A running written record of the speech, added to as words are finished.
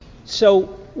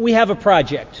So we have a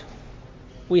project.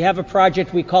 We have a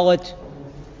project, we call it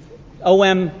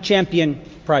OM Champion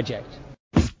Project.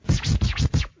 Centre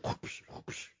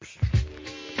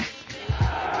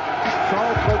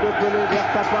de Pelé vers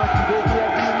Tapin qui dévie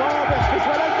habilement vers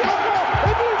Chrysoanel qui reprend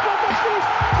et but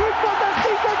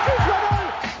fantastique de Chrysoanel.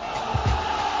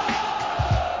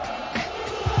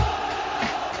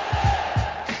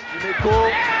 Dimeco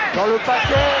dans le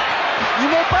paquet, il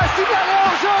n'est pas signalé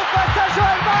en jeu face à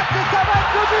Joël Max et ça va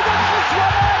être le but de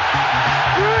Chrysoanel.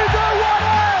 But de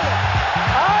Wallel,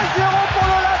 1-0 pour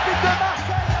l'Olympique de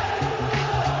Marseille.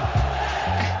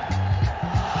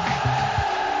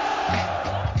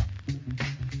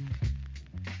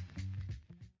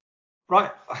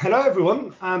 Right, hello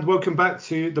everyone, and welcome back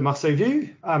to the Marseille View.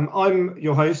 I'm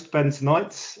your host Ben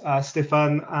tonight.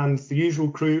 Stefan and the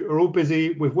usual crew are all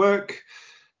busy with work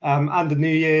and the new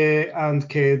year and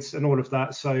kids and all of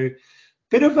that. So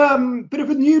bit of a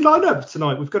new lineup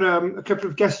tonight. We've got a couple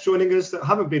of guests joining us that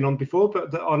haven't been on before,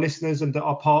 but that are listeners and that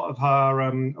are part of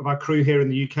our crew here in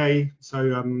the UK.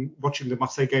 So watching the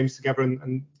Marseille games together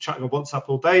and chatting on WhatsApp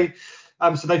all day.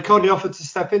 So they've kindly offered to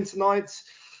step in tonight.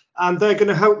 And they're going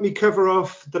to help me cover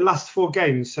off the last four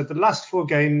games. So the last four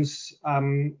games,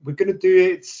 we're going to do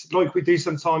it like we do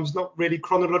sometimes, not really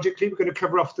chronologically. We're going to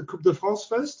cover off the Coupe de France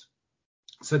first.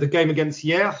 So the game against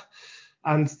Hier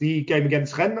and the game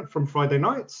against Rennes from Friday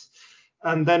night.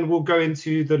 And then we'll go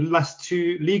into the last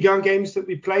two Ligue 1 games that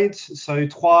we played. So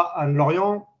Troyes and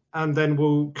Lorient. And then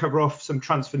we'll cover off some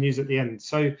transfer news at the end.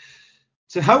 So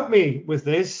to help me with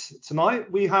this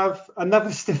tonight, we have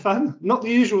another Stefan, not the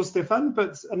usual Stefan,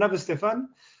 but another Stefan.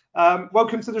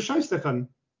 Welcome to the show, Stefan.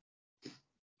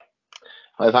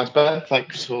 Hi, thanks, Ben.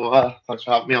 Thanks for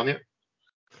having me on here.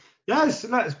 Yeah, it's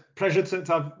a pleasure to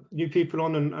have new people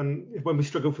on, and when we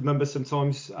struggle for numbers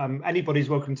sometimes, anybody's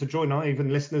welcome to join. Even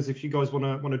listeners, if you guys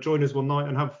want to join us one night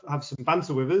and have some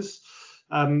banter with us.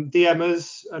 DM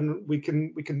us and we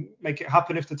can make it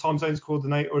happen if the time zones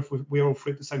coordinate or if we're all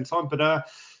free at the same time. But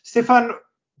Stefan,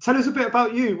 tell us a bit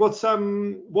about you. What's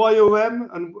why OM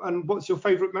and what's your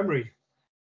favourite memory?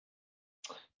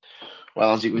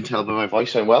 Well, as you can tell by my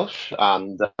voice, I'm Welsh,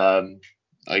 and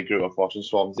I grew up watching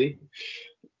Swansea.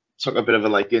 Took a bit of a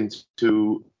liking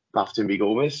to Bafton v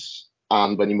Gomez,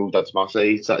 and when he moved out to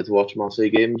Marseille, started to watch Marseille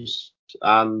games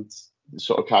and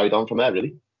sort of carried on from there,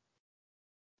 really.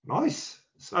 Nice.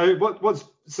 So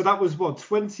so that was what,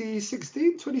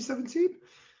 2016, 2017?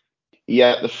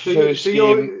 Yeah, the first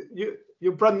game.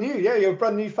 You're brand new. Yeah, you're a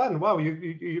brand new fan. Wow,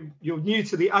 you're new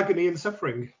to the agony and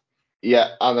suffering. Yeah,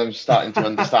 and I'm starting to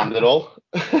understand it all.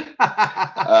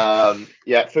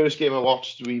 Yeah, first game I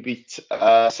watched, we beat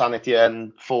Saint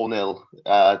Etienne 4-0,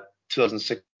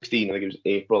 2016. I think it was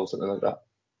April, something like that.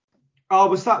 Oh,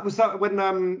 was that when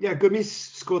Gomis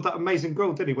scored that amazing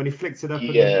goal, didn't he? When he flicked it up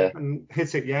and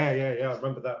hit it. Yeah, I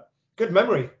remember that. Good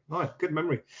memory. Right, good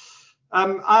memory.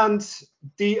 And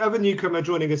the other newcomer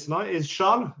joining us tonight is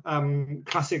Charles,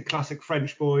 classic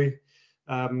French boy.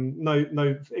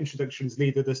 No introductions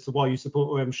needed as to why you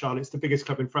support OM, Charles. It's the biggest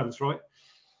club in France, right?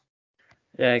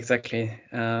 Yeah, exactly.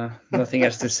 Nothing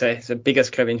else to say. It's the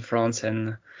biggest club in France,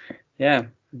 and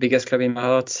biggest club in my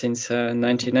heart since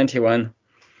 1991.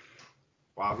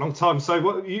 Wow, long time. So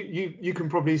what you can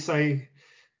probably say,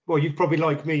 well, you've probably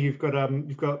like me, you've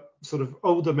got sort of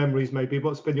older memories maybe.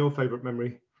 What's been your favourite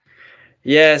memory?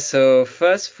 Yeah, so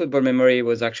first football memory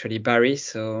was actually Paris.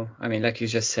 So I mean, like you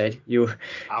just said, you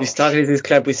started with this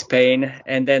club with Spain,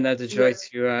 and then had the joy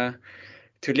to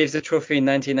lift the trophy in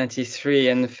 1993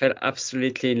 and fell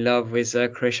absolutely in love with a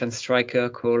Croatian striker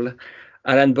called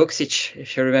Alan Boksic,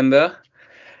 if you remember.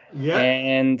 Yeah.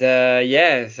 And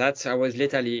I was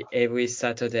literally every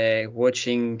Saturday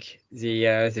watching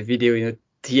the video,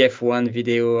 TF1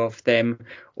 video of them,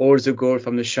 all the goals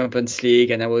from the Champions League,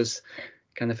 and I was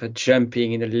kind of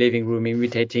jumping in the living room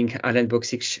imitating Alan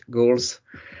Boksic goals.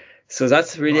 So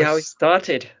that's really how it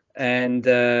started. And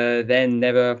then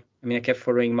I kept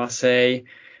following Marseille,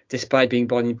 despite being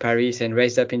born in Paris and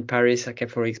raised up in Paris. I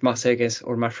kept following Marseille against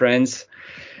all my friends.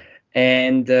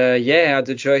 And I had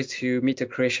the joy to meet a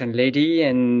Croatian lady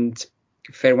and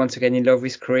fell once again in love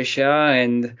with Croatia.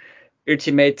 And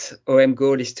ultimate OM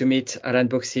goal is to meet Alan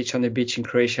Boksic on the beach in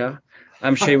Croatia.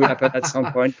 I'm sure it will happen at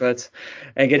some point, but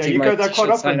getting my go there quite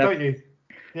often, don't you?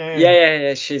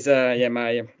 Yeah. She's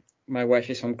my wife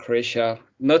is from Croatia.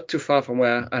 not too far from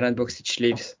where Alan Boksic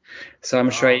lives. So I'm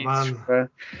sure man.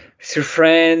 through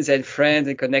friends and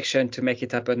connection to make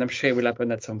it happen. I'm sure it will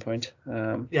happen at some point.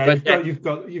 You've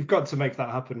got to make that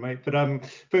happen, mate.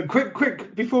 But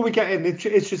quick before we get in,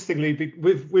 interestingly,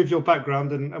 with your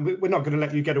background, and we're not going to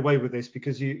let you get away with this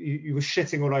because you were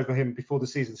shitting all over him before the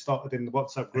season started in the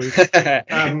WhatsApp group.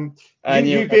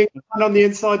 You being man on the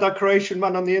inside, that Croatian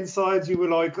man on the inside, you were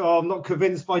like, oh, I'm not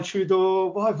convinced by Tudor.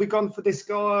 Why have we gone for this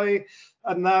guy?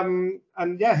 And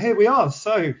yeah, here we are.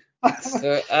 So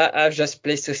I'm just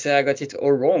pleased to say I got it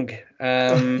all wrong.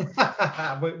 we're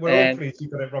all pleased you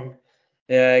got it wrong.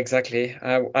 Yeah, exactly.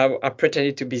 I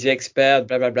pretended to be the expert,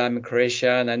 blah, blah, blah. I'm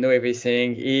Croatian. I know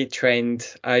everything. He trained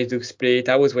Hajduk Split.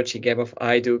 I was watching a game of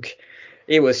Hajduk.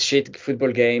 It was shit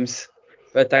football games.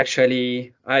 But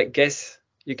actually, I guess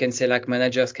you can say like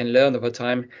managers can learn over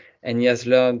time. And he has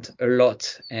learned a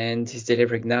lot and he's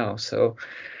delivering now. So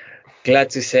glad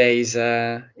to say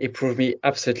he proved me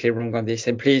absolutely wrong on this.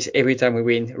 And please, every time we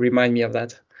win, remind me of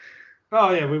that.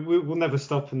 Oh yeah, we'll never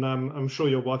stop, and I'm sure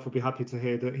your wife will be happy to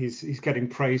hear that he's getting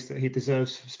praise that he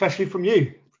deserves, especially from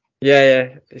you.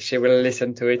 Yeah, she will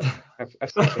listen to it.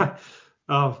 Absolutely.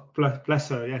 Oh, bless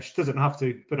her. Yeah, she doesn't have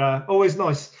to, but always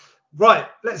nice. Right,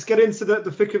 let's get into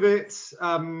the thick of it.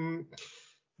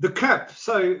 The cup.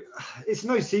 So it's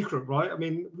no secret, right? I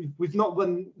mean, we've not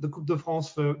won the Coupe de France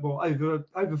for over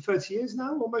 30 years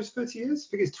now, almost 30 years. I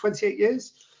think it's 28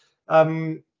 years.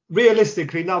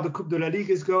 Realistically, now the Coupe de la Ligue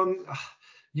is gone,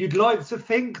 you'd like to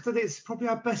think that it's probably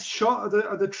our best shot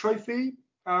at the trophy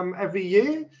every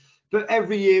year. But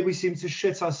every year we seem to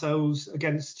shit ourselves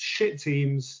against shit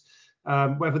teams,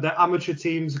 whether they're amateur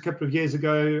teams. A couple of years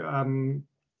ago,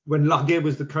 when Larguet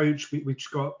was the coach, we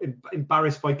got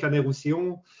embarrassed by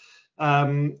Canet-Roussillon.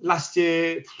 Last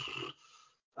year,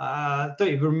 don't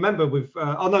even remember.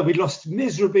 We lost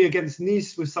miserably against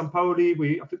Nice with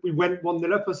Sampaoli. I think we went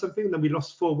 1-0 up or something, and then we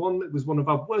lost 4-1. It was one of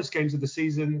our worst games of the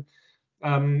season.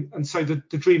 And so the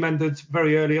dream ended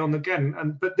very early on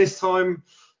again. But this time,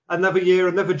 another year,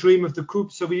 another dream of the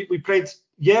Coupe. So we played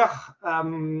hier,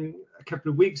 a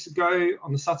couple of weeks ago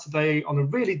on a Saturday on a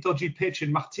really dodgy pitch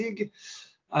in Martigues.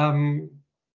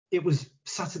 It was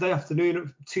Saturday afternoon at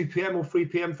 2 p.m. or 3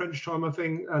 p.m. French time, I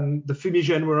think, and the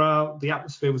fumigènes were out. The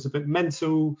atmosphere was a bit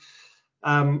mental.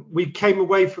 We came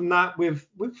away from that with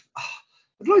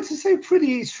I'd like to say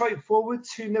pretty straightforward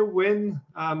 2-0 win.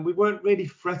 We weren't really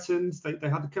threatened. They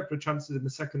had a couple of chances in the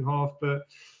second half, but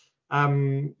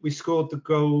we scored the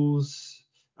goals.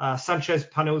 Sanchez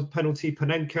penalty,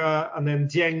 Panenka, and then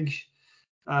Dieng.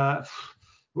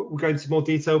 We'll go into more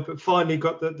detail, but finally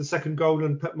got the second goal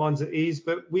and put minds at ease.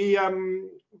 But we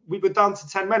were down to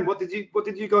 10 men. What did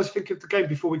you guys think of the game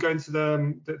before we go into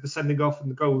the sending off and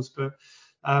the goals? But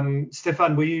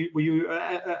Stefan, were you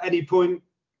at any point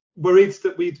worried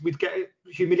that we'd get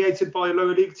humiliated by a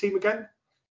lower league team again?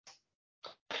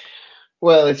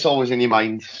 Well, it's always in your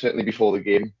mind, certainly before the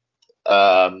game,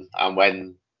 and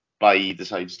when Bailly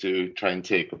decides to try and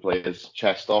take the player's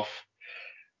chest off,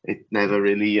 it never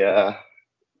really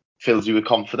fills you with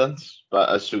confidence. But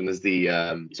as soon as the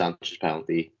Sanchez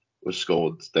penalty was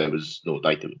scored, there was no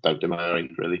doubt in my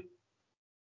mind, really.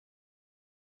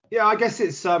 Yeah, I guess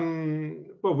it's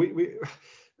we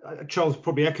Charles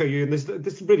probably echo you, and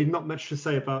there's really not much to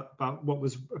say about what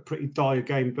was a pretty dire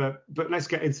game, but let's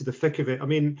get into the thick of it. I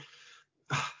mean,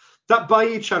 that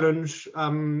Bailly challenge,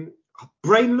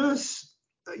 brainless,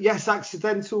 yes,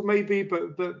 accidental maybe,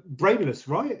 but brainless,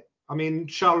 right? I mean,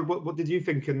 Charles, what did you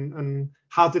think, and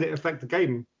how did it affect the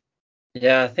game?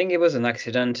 Yeah, I think it was an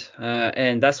accident,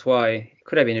 and that's why it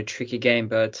could have been a tricky game,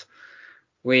 but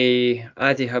we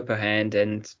had the upper hand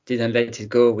and didn't let it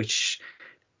go, which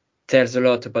tells a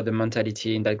lot about the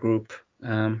mentality in that group.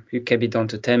 You can be down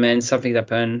to 10 men, something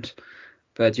happened,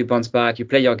 but you bounce back, you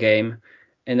play your game,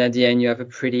 and at the end you have a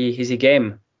pretty easy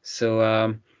game.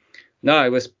 So no, it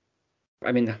was,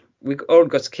 I mean, we all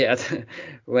got scared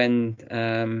when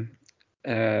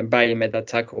Bailly made that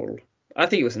tackle. I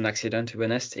think it was an accident, to be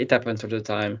honest. It happens all the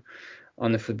time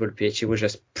on the football pitch. It was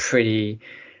just pretty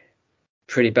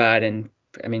bad, and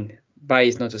I mean, Bailly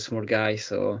is not a small guy,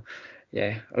 so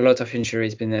yeah, a lot of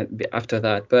injuries been after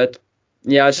that. But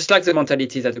yeah, I just like the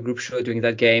mentality that the group showed during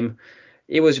that game.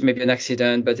 It was maybe an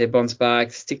accident, but they bounced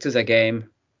back, stick to the game,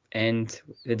 and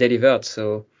they delivered.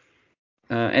 So,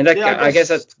 I guess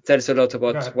that tells a lot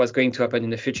about what's going to happen in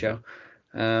the future.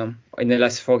 In the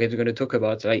last 4 games we're going to talk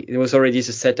about, like, it was already,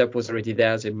 the setup was already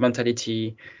there, the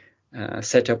mentality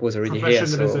setup was already here.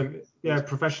 So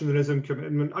professionalism,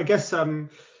 commitment. I guess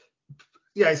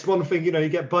it's one thing, you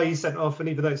get Bailly sent off, and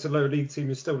even though it's a lower league team,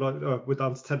 you're still like, oh, we're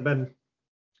down to 10 men.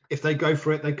 if they go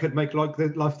for it, they could make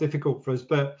life difficult for us.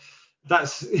 But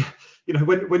that's,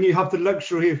 when you have the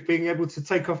luxury of being able to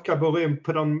take off Caboret and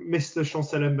put on Mr.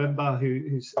 Chancellor Mbemba,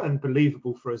 who's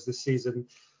unbelievable for us this season.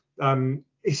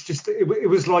 It's just, it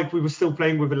was like we were still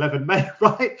playing with 11 men,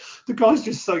 right? The guy's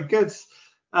just so good.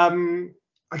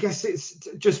 I guess it's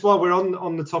just while we're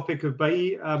on the topic of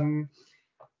Bailly,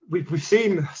 we've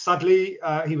seen, sadly,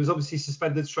 he was obviously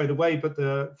suspended straight away, but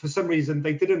for some reason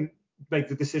they didn't make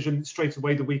the decision straight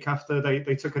away the week after.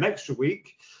 They took an extra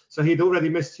week, so he'd already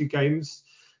missed 2 games.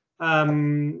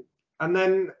 And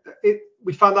then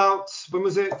we found out, when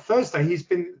was it? Thursday, he's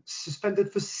been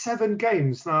suspended for 7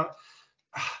 games. Now,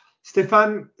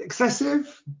 Stefan,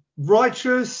 excessive,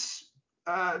 righteous?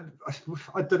 I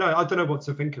don't know. I don't know what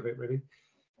to think of it, really.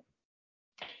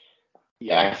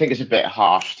 Yeah, I think it's a bit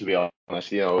harsh, to be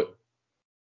honest.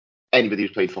 Anybody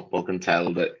who's played football can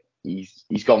tell that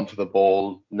he's gone for the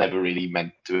ball, never really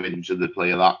meant to injure the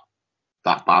player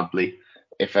that badly,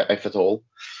 if at all.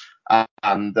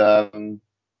 And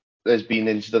there's been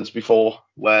incidents before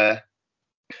where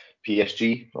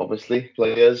PSG, obviously,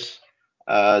 players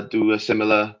do a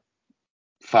similar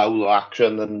foul or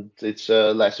action, and it's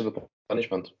less of a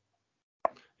punishment.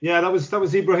 Yeah, that was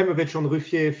Ibrahimovic on the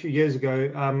Ruffier a few years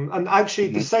ago, and actually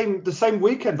the same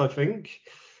weekend, I think,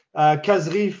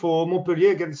 Kazri for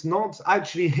Montpellier against Nantes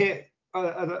actually hit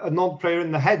a Nantes player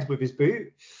in the head with his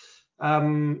boot,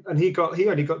 and he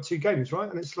only got 2 games, right?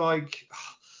 And it's like,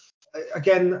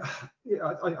 again,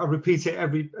 I repeat it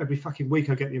every fucking week.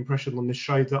 I get the impression on this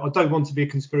show that I don't want to be a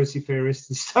conspiracy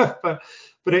theorist and stuff, but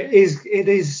it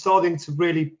is starting to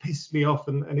really piss me off,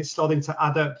 and it's starting to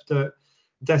add up that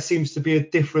there seems to be a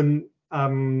different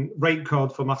rate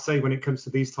card for Marseille when it comes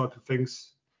to these type of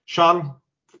things. Sean,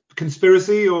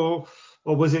 conspiracy, or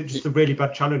was it just a really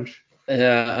bad challenge?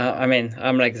 Yeah, I mean,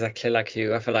 I'm exactly like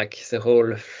you. I feel like the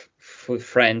whole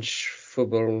French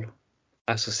football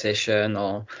association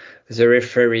or the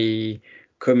referee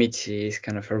committee is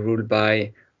kind of ruled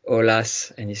by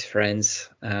Olas and his friends.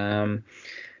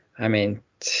 I mean,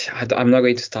 I'm not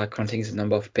going to start counting the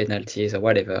number of penalties or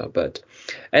whatever,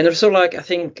 and also, like, I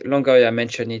think Longoria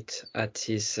mentioned it at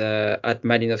his at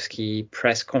Malinowski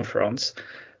press conference,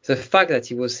 the fact that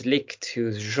he was leaked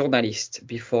to the journalist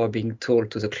before being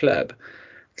told to the club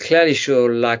clearly show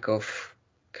lack of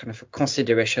kind of a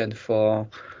consideration for,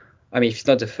 I mean, if it's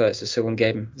not the first, the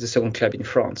second club in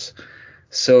France.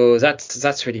 So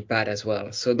that's really bad as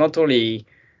well. So not only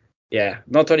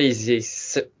is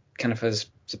this kind of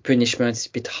the punishment is a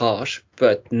bit harsh,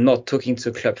 but not talking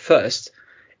to the club first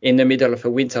in the middle of a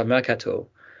winter mercato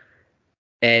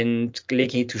and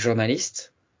linking to journalists,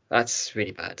 that's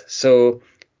really bad. So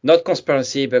not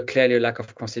conspiracy, but clearly a lack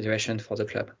of consideration for the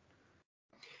club.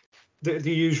 The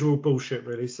usual bullshit,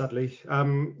 really, sadly.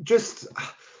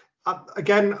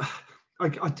 Again,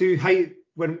 I do hate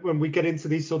when we get into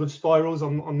these sort of spirals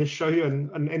on this show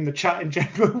and in the chat in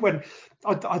general, when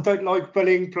I don't like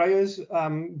bullying players,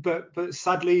 but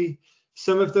sadly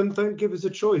some of them don't give us a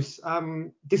choice.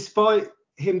 Despite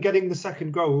him getting the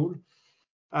second goal,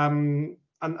 and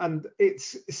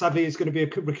it's sadly it's going to be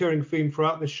a recurring theme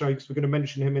throughout this show because we're going to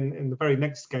mention him in the very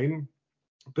next game.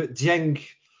 But Dieng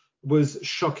was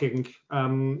shocking.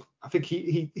 I think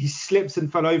he slipped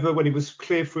and fell over when he was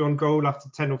clear through on goal after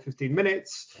 10 or 15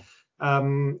 minutes.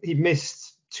 He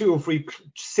missed 2 or 3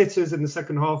 sitters in the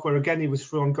second half where again he was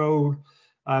through on goal,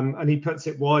 and he puts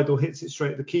it wide or hits it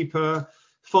straight at the keeper.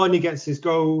 Finally gets his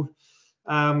goal,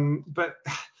 but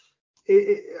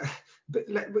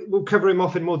we'll cover him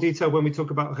off in more detail when we talk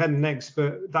about Rennes next.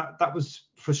 But that was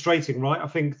frustrating, right? I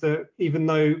think that even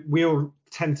though we all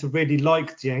tend to really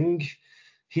like Dieng,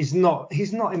 he's not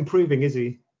improving, is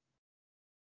he?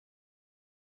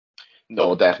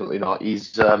 No, definitely not.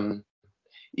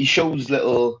 He shows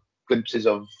little glimpses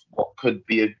of what could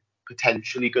be a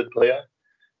potentially good player,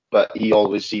 but he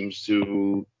always seems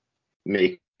to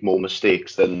make more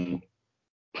mistakes than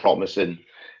promising,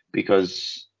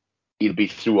 because he'll be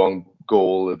through on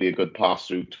goal, it'll be a good pass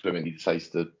through to him, and he decides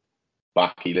to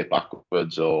heel it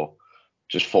backwards or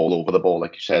just fall over the ball,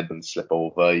 like you said, and slip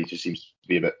over. He just seems to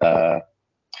be a bit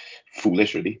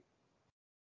foolish, really.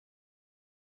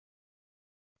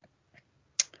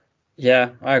 Yeah,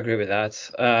 I agree with that.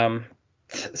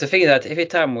 The thing is that every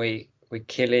time we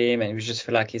kill him and we just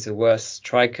feel like he's the worst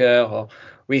striker, or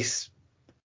we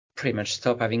pretty much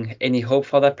stop having any hope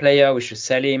for that player, we should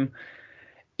sell him,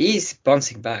 he's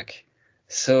bouncing back.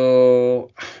 So,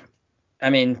 I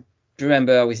mean,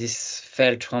 remember with this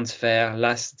failed transfer,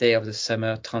 last day of the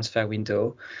summer transfer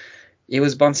window, he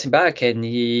was bouncing back and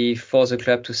he forced the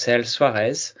club to sell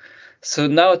Suarez. So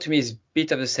now to me it's a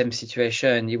bit of the same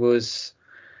situation. He was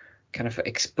kind of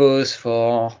exposed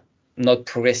for not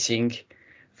progressing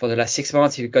for the last 6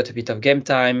 months. He got a bit of game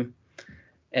time,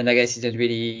 and I guess he didn't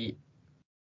really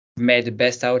made the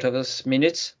best out of those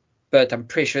minutes. But I'm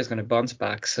pretty sure he's going to bounce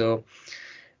back. So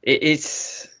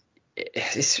it's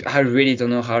I really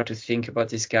don't know how to think about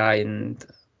this guy and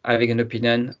having an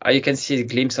opinion. You can see a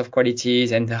glimpse of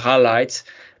qualities and the highlights,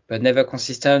 but never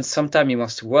consistent. Sometimes he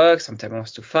wants to work, sometimes he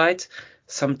wants to fight,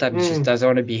 sometimes he just doesn't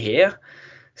want to be here.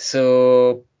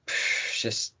 So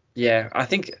I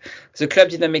think the club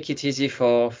didn't make it easy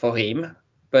for him,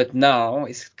 but now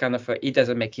it's kind of it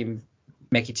doesn't make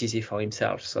it easy for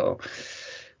himself. So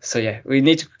yeah, we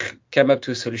need to come up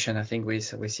to a solution, I think,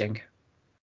 with Young.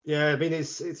 Yeah, I mean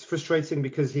it's frustrating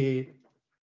because he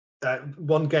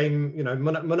one game,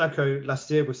 Monaco last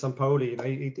year with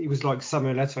Sampaoli, he was like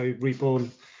Samuel Eto'o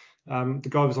reborn. The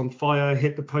guy was on fire,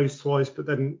 hit the post twice, but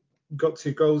then got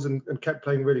 2 goals and kept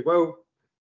playing really well.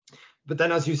 But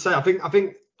then, as you say, I think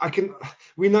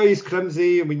we know he's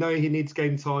clumsy and we know he needs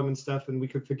game time and stuff, and we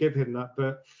could forgive him that.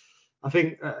 But I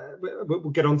think we'll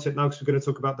get onto it now because we're going to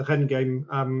talk about the Rennes game.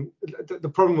 The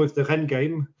problem with the Rennes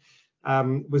game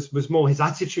was more his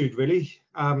attitude, really,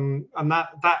 and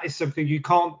that is something you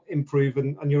can't improve,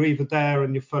 and you're either there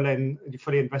and you're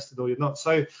fully invested or you're not.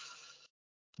 So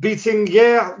beating,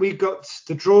 we got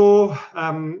the draw.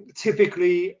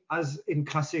 Typically, as in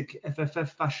classic FFF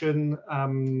fashion,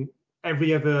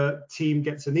 every other team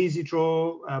gets an easy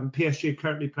draw. PSG are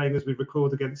currently playing as we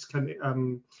record against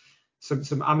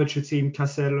some amateur team,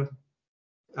 Cassel,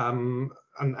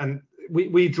 and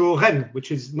we draw Rennes,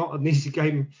 which is not an easy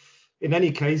game in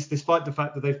any case, despite the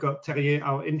fact that they've got Terrier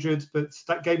out injured. But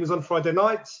that game was on Friday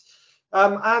night,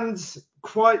 and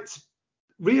quite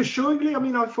reassuringly, I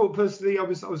mean, I thought personally I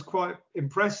was quite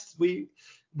impressed. We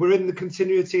were in the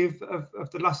continuity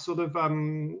of the last sort of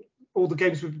all the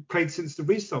games we've played since the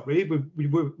restart. Really,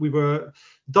 we were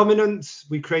dominant.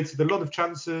 We created a lot of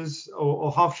chances,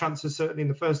 or half chances certainly in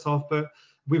the first half, but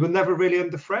we were never really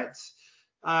under threat.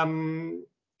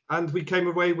 And we came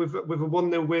away with a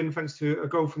 1-0 win thanks to a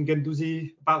goal from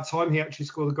Guendouzi. About time he actually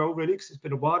scored a goal, really, because it's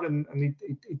been a while, and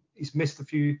he's missed a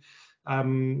few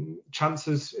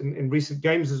chances in recent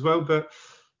games as well. But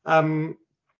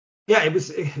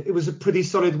it was a pretty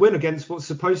solid win against what's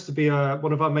supposed to be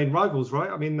one of our main rivals, right?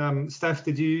 I mean, Steph,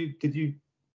 do you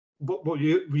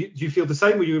feel the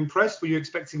same? Were you impressed? Were you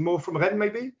expecting more from Rennes,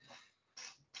 maybe?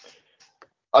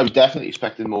 I was definitely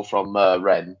expecting more from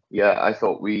Rennes. Yeah, I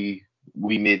thought we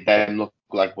made them look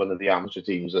like one of the amateur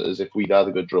teams, as if we'd had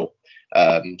a good draw.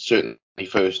 Certainly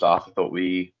first half, I thought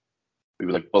we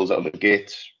were like bulls out of the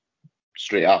gate,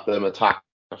 straight at them, attack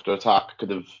after attack.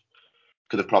 Could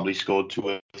have probably scored 2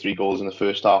 or 3 goals in the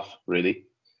first half. Really,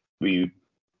 we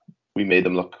made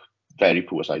them look very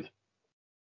poor side.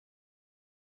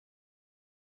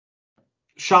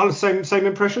 Charles, same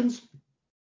impressions?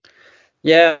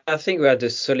 Yeah, I think we had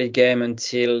a solid game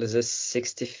until the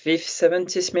 65th,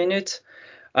 70th minute.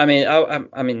 I mean,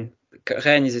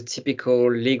 Rennes is a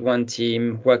typical League One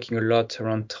team working a lot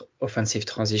around offensive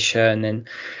transition, and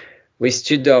with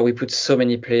Tudor we put so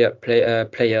many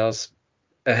players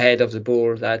ahead of the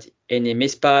ball that any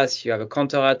mispass, you have a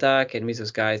counter attack, and with those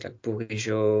guys like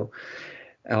Bourigeaud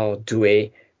or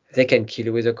Doué, they can kill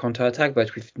you with a counter attack,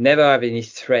 but we've never had any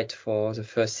threat for the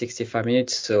first 65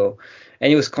 minutes. And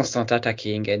it was constant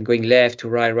attacking and going left to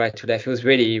right to left. It was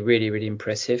really, really, really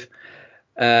impressive.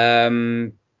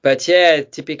 But yeah,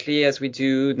 typically as we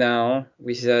do now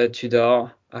with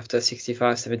Tudor, after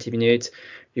 65, 70 minutes,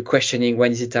 you're questioning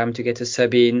when is it time to get a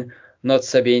sub in, not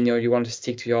sub in, or you want to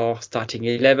stick to your starting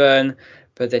 11,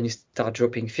 but then you start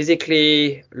dropping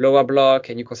physically, lower block,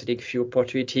 and you're conceding few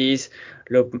opportunities.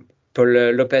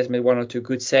 Lopez made 1 or 2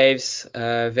 good saves.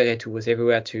 Verretou was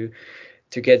everywhere to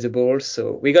get the ball.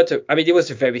 So it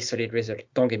was a very solid result.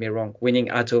 Don't get me wrong. Winning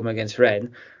at home against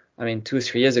Rennes,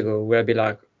 2-3 years ago, we'll be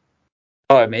like,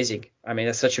 oh, amazing.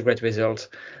 That's such a great result.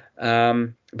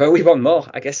 But we want more,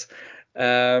 I guess.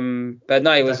 But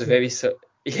no, it was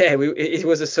it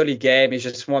was a solid game. It's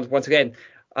just once again,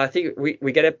 I think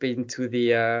we get up into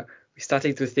the we're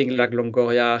starting to think like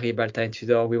Longoria, Ribalta, and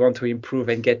Tudor. We want to improve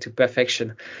and get to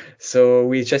perfection. So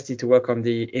we just need to work on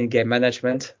the in-game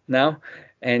management now,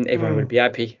 and everyone will be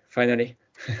happy finally.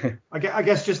 I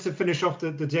guess just to finish off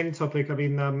the Dieng topic, I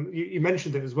mean, you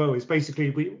mentioned it as well. It's basically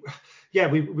we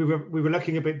were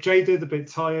looking a bit jaded, a bit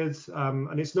tired,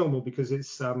 and it's normal because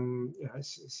it's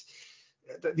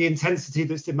the intensity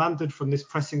that's demanded from this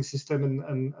pressing system,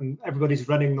 and everybody's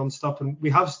running non-stop, and we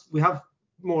have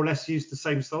more or less used the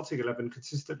same starting 11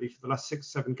 consistently for the last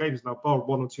 6-7 games now, bar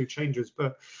 1 or 2 changes.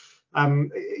 But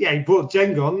he brought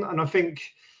Dieng on, and I think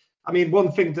I mean,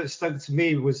 one thing that stuck with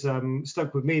me was at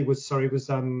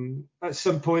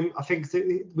some point I think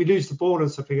that we lose the ball or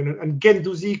something, and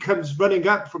Guendouzi comes running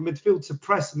up from midfield to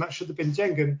press, and that should have been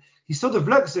Jeng, and he sort of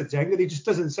looks at Jeng and he just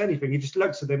doesn't say anything. He just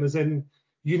looks at him as in,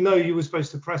 you were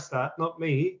supposed to press that, not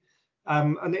me. I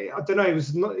don't know. He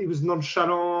was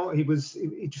nonchalant.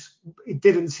 It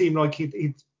didn't seem like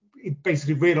he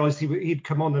basically realised he'd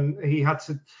come on and he had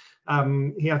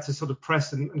to sort of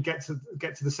press and get to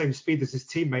the same speed as his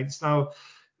teammates. Now,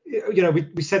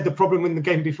 we said the problem in the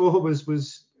game before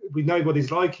was we know what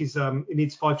he's like. He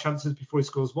needs 5 chances before he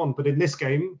scores 1. But in this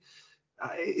game,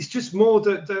 it's just more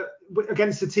that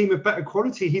against a team of better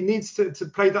quality, he needs to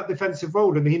play that defensive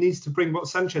role, and he needs to bring what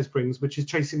Sanchez brings, which is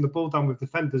chasing the ball down with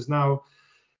defenders. Now,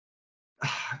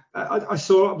 I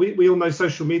saw, we all know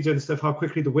social media and stuff, how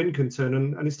quickly the wind can turn,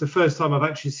 and it's the first time I've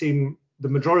actually seen the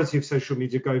majority of social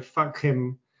media go, fuck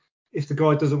him. If the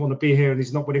guy doesn't want to be here and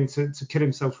he's not willing to kill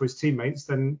himself for his teammates,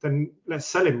 then let's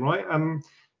sell him, right?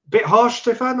 Bit harsh,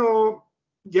 Stefan, or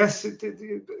yes,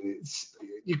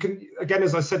 you can, again,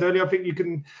 as I said earlier, I think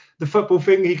the football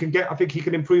thing I think he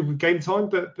can improve with game time,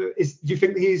 but do you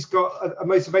think he's got a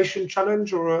motivation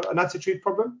challenge or an attitude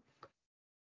problem?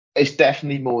 It's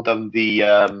definitely more than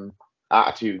the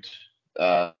attitude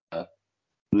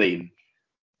lane.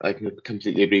 I can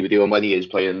completely agree with you. And when he is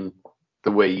playing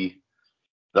the way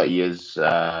that he is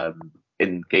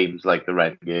in games like the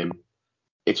Rennes game,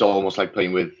 it's almost like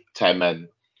playing with 10 men.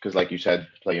 Because like you said,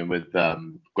 playing with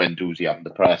Guendouzi and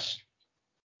the press,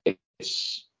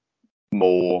 it's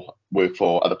more work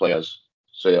for other players.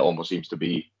 So it almost seems to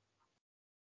be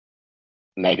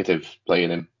negative playing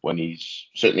him when he's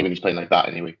playing like that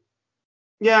anyway.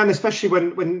 Yeah, and especially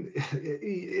when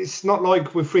it's not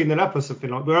like we're 3-0 up or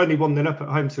something. Like we're only 1-0 up at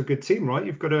home to a good team, right?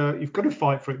 You've got to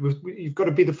fight for it. You've got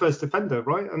to be the first defender,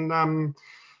 right? And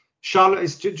Charlotte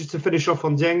is just to finish off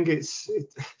on Jeng.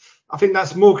 I think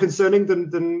that's more concerning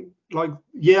than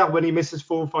when he misses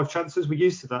 4 or 5 chances. We're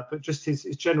used to that, but just his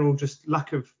general just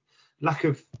lack of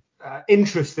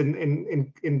interest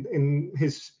in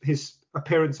his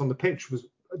appearance on the pitch was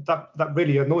that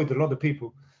really annoyed a lot of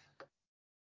people.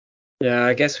 Yeah,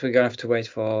 I guess we're going to have to wait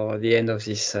for the end of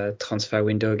this transfer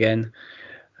window again.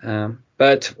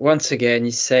 But once again,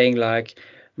 he's saying like,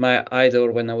 my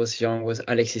idol when I was young was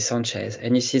Alexis Sanchez.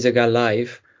 And you see the guy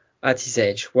live at his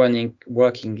age,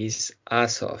 working his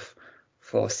ass off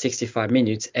for 65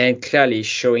 minutes and clearly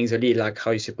showing the lead, like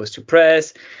how you're supposed to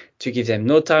press, to give them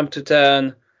no time to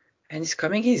turn. And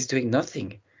he's doing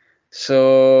nothing.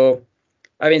 So,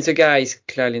 I mean, the guy is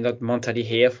clearly not mentally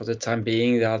here for the time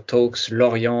being. There are talks,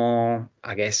 Lorient,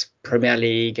 I guess, Premier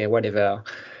League and whatever.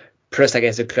 Plus, I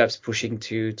guess the club's pushing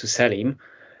to sell him.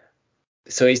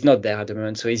 So he's not there at the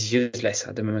moment. So he's useless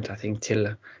at the moment, I think,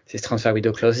 till this transfer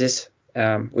window closes.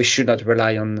 We should not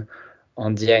rely on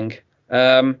Dieng.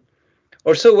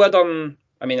 Also, word on,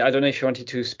 I mean, I don't know if you wanted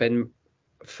to spend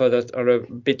further or a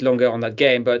bit longer on that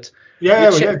game, but yeah,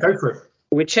 go for it.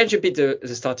 We changed a bit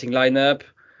the starting lineup,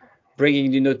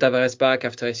 bringing Tavares back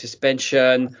after a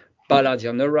suspension, Ballardi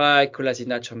on the right,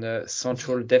 Kolasinac on the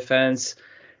central defense.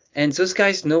 And those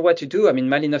guys know what to do. I mean,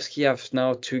 Malinovsky have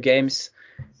now 2 games.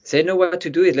 They know what to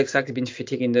do. It looks like they've been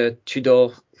fitting in the Tudor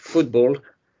football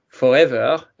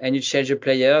forever. And you change the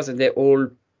players and they all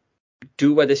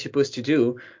do what they're supposed to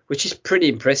do, which is pretty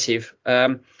impressive.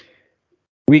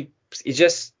 It's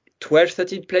just 12,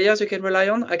 13 players you can rely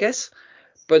on, I guess.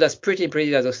 But that's pretty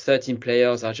impressive that those 13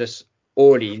 players are just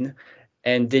all in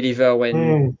and deliver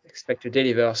when expect to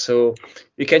deliver. So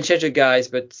you can change the guys,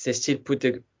 but they still put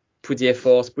the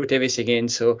effort, put everything in.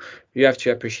 So you have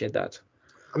to appreciate that.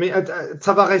 I mean,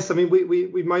 Tavares, I mean,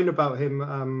 we moan about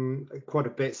him quite a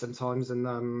bit sometimes,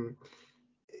 and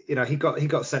he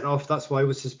got sent off. That's why he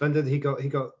was suspended. He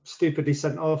got stupidly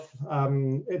sent off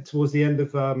towards the end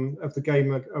of the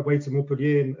game away to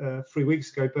Montpellier 3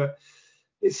 weeks ago. But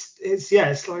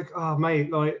it's like, oh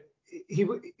mate, like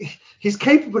he's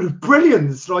capable of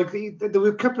brilliance. Like there were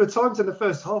a couple of times in the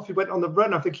first half he went on the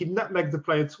run. I think he nutmegged the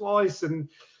player twice, and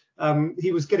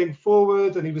he was getting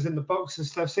forward and he was in the box and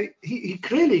stuff. So he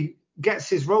clearly gets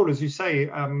his role, as you say,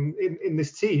 in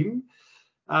this team.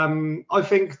 I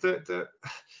think that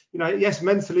yes,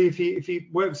 mentally, if he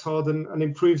works hard and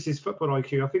improves his football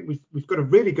IQ, I think we've got a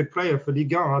really good player for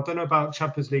Ligue 1. I don't know about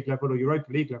Champions League level or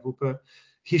Europa League level, but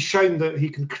he's shown that he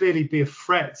can clearly be a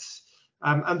threat,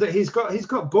 and that he's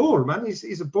got ball, man.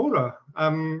 He's a baller.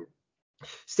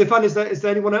 Stefan, is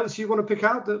there anyone else you want to pick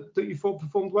out that you thought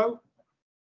performed well?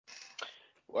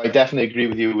 I definitely agree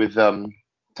with you with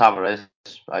Tavares.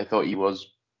 I thought he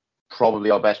was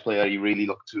probably our best player. He really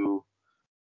looked to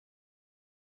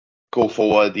go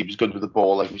forward. He was good with the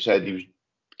ball, like you said. He was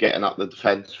getting at the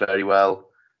defence very well.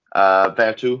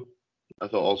 Vertu, I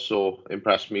thought also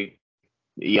impressed me.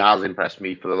 He has impressed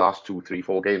me for the last 2, 3,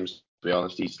 4 games. To be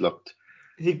honest, he's looked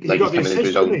He like got he's the coming into assist,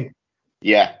 his didn't own. he?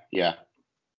 Yeah.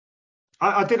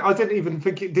 I didn't even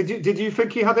think. Did you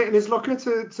think he had it in his locker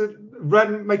to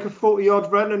run, make a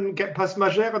 40-yard run and get past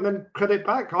Majer and then credit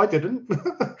back? I didn't.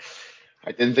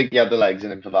 I didn't think he had the legs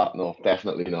in him for that. No,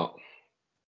 definitely not.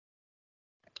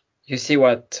 You see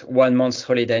what 1 month's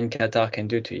holiday in Qatar can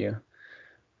do to you.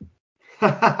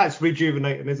 It's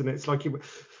rejuvenating, isn't it? It's like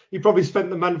he probably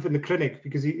spent the month in the clinic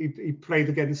because he played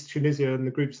against Tunisia in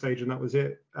the group stage and that was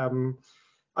it.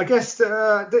 I guess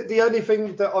the only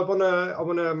thing that I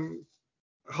wanna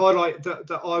highlight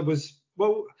that I was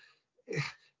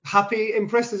happy,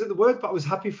 impressed isn't the word, but I was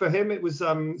happy for him. It was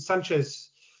Sanchez.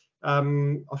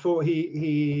 I thought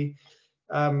he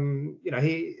had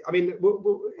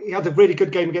a really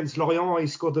good game against Lorient. He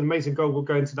scored an amazing goal. We'll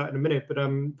go into that in a minute, but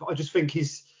I just think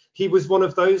he was one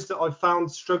of those that I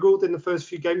found struggled in the first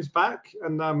few games back,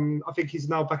 and I think he's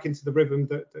now back into the rhythm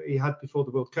that he had before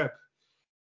the World Cup.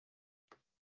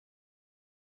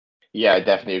 Yeah, I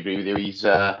definitely agree with you.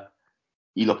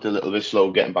 He looked a little bit slow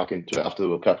getting back into it after the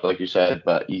World Cup, like you said,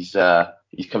 but he's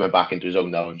coming back into his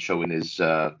own now and showing his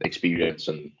experience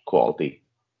and quality.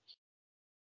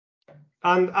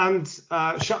 And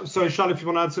sorry, Charles, if you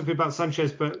want to add something about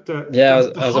Sanchez, but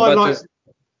the highlight.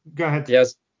 Go ahead.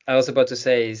 Yes, I was about to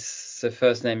say is the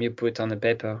first name you put on the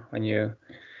paper when you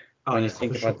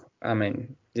think about. Sure. I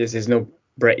mean, this is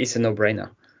it's a no-brainer.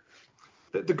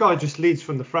 The guy just leads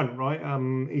from the front, right?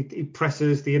 He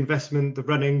presses, the investment, the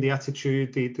running, the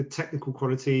attitude, the technical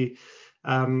quality.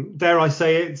 Dare I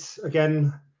say it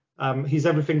again? He's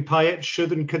everything Payet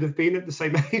should and could have been at the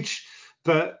same age,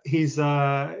 but he's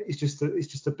just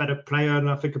a better player and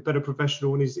I think a better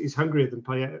professional, and he's hungrier than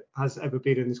Payet has ever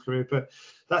been in his career. But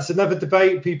that's another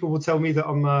debate. People will tell me that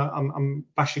I'm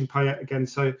bashing Payet again.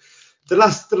 So the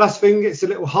last thing, it's a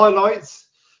little highlight.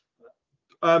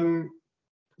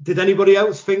 Did anybody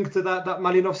else think that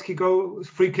Malinovsky goal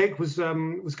free kick was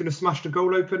going to smash the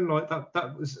goal open? Like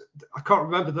that was, I can't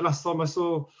remember the last time I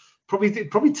saw. Probably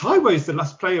Taiwo is the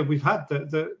last player we've had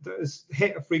that has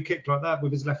hit a free kick like that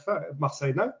with his left foot at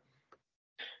Marseille. No.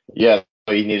 Yeah,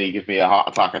 he nearly gave me a heart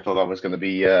attack. I thought that was going to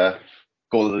be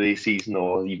goal of the season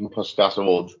or even Puskas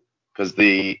Award because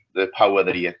the power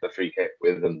that he hit the free kick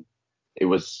with, and it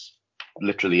was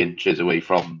literally inches away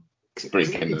from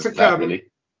breaking the net, really.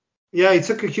 Yeah, he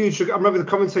took a huge. I remember the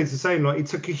commentator saying like he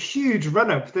took a huge run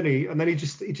up, didn't he? And then he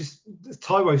just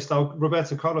Taiwo style,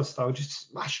 Roberto Carlos style, just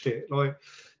smashed it. Like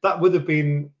that would have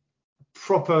been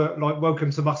proper like welcome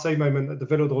to Marseille moment at the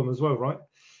Velodrome as well, right?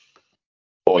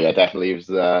 Oh yeah, definitely. It was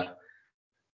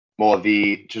more of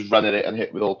the just running it and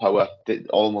hit with all power. It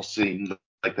almost seemed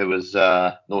like there was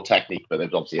no technique, but there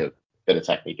was obviously a bit of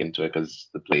technique into it because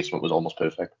the placement was almost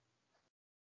perfect.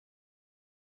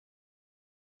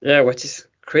 Yeah, what is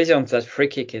crazy on that free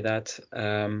kick is that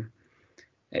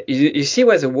you see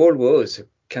where the wall was.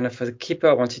 Kind of the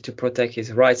keeper wanted to protect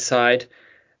his right side,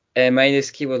 and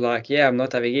Malinovsky was like, "Yeah, I'm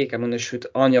not having it. I'm gonna shoot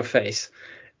on your face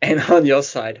and on your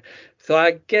side." So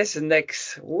I guess the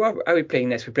next, what are we playing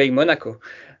next? We're playing Monaco.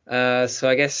 So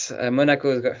I guess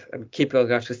Monaco's keeper will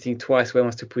have to think twice where he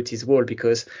wants to put his wall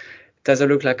because it doesn't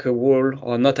look like a wall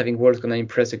or not having wall is gonna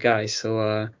impress the guys.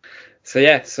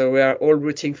 So we are all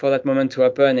rooting for that moment to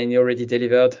happen, and he already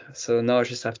delivered. So now I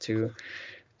just have to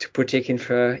put it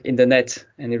in the net,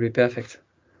 and it'll be perfect.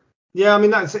 Yeah, I mean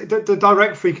that's the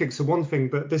direct free kicks are one thing,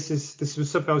 but this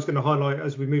was something I was going to highlight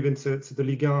as we move into the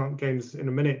Ligue 1 games in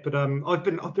a minute. But I've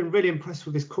been really impressed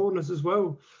with his corners as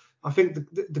well. I think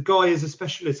the guy is a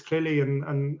specialist clearly,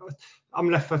 and I'm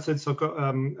left-footed, so I've got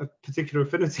a particular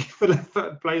affinity for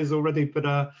left-footed players already.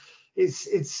 But it's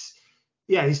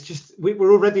just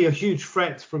we're already a huge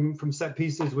threat from set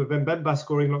pieces with Mbemba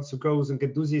scoring lots of goals and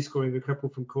Guendouzi scoring a couple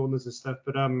from corners and stuff.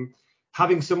 But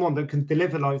having someone that can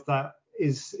deliver like that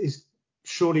is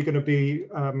surely going to be,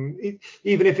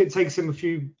 even if it takes him a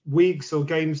few weeks or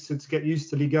games to get used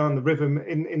to Ligue 1 and the rhythm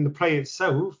in the play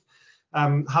itself,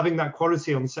 having that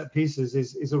quality on set pieces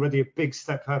is already a big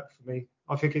step up for me.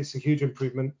 I think it's a huge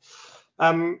improvement.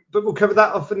 But we'll cover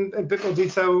that off in a bit more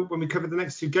detail when we cover the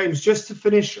next two games. Just to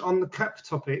finish on the cup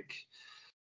topic,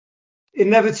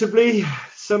 inevitably,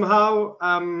 somehow,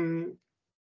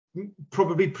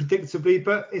 probably predictably,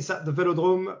 but it's at the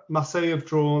Velodrome. Marseille have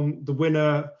drawn the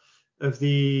winner of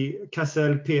the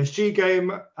Cassel PSG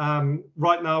game.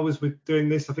 Right now, as we're doing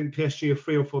this, I think PSG are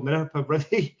 3 or 4 nil up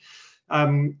already.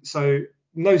 So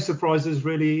no surprises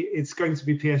really. It's going to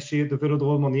be PSG at the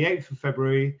Velodrome on the 8th of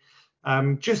February,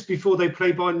 just before they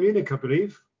play Bayern Munich, I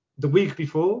believe, the week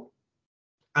before.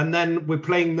 and then we're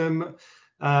playing them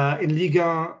in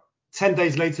Liga 10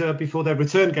 days later before their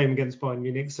return game against Bayern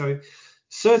Munich. So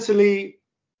certainly,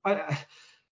 I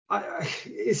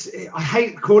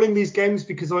hate calling these games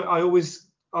because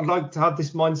I'd like to have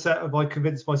this mindset of I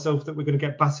convince myself that we're going to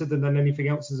get battered and then anything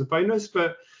else is a bonus.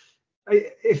 But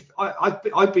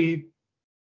I'd be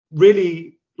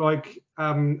really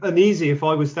uneasy if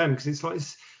I was them, because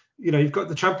it's you've got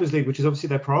the Champions League, which is obviously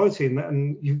their priority,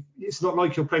 and it's not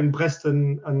like you're playing Brest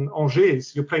and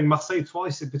Angers. You're playing Marseille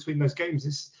twice in between those games.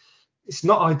 It's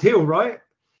not ideal, right?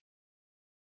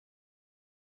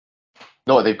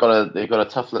 No, they've got a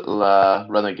tough little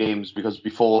run of games, because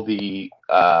before the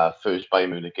first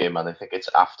Bayern Munich game, and I think it's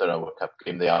after our cup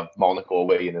game, they have Monaco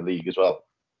away in the league as well,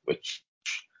 which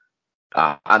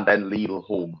and then Lille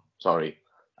home. Sorry,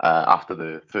 after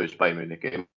the first Bayern Munich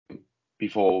game,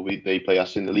 before they play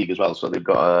us in the league as well. So they've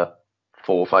got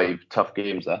 4 or 5 tough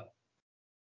games there.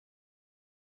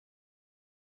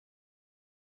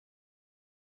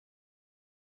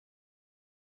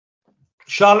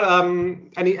 Charles,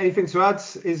 anything to add?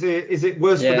 Is it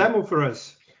worse for them or for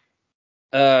us?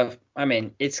 I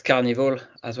mean, it's carnival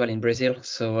as well in Brazil,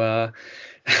 so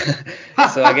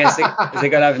so I guess they're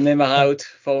gonna have Neymar out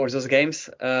for all those games.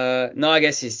 No, I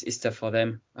guess it's tough for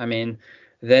them. I mean,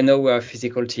 they know we're a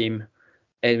physical team,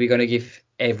 and we're gonna give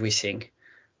everything,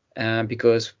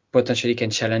 because potentially can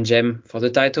challenge them for the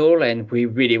title, and we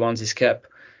really want this cup.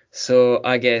 So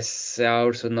I guess they are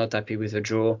also not happy with the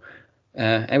draw,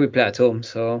 and we play at home,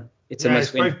 so it's a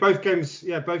must win. Both games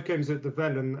at the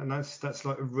Vel, and that's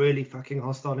like a really fucking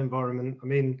hostile environment. I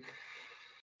mean,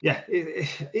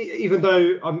 even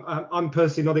though I'm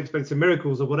personally not expecting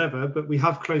miracles or whatever, but we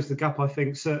have closed the gap, I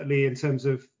think, certainly in terms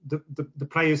of the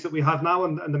players that we have now,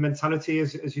 and the mentality,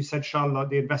 as you said, Charles, like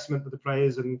the investment of the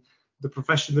players and the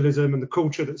professionalism and the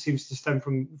culture that seems to stem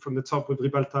from the top with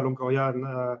Ribalta,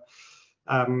 Longoria,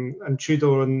 and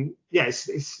Tudor. And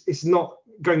it's not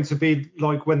going to be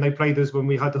like when they played us when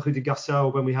we had the Rudi Garcia,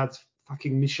 or when we had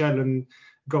fucking Michel and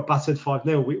got battered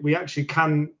 5-0. We actually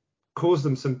can cause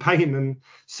them some pain, and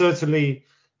certainly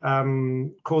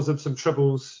cause them some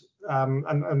troubles,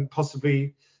 and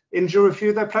possibly injure a few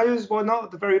of their players. Why not,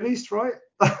 at the very least, right?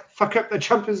 Fuck up their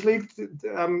Champions League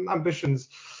ambitions.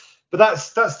 But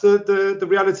that's the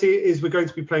reality, is we're going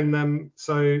to be playing them.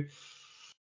 So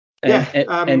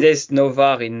and there's no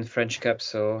VAR in French Cup,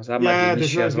 so that might be an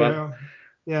issue as well.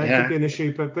 Yeah, it could be an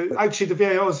issue, but actually the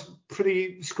VAR's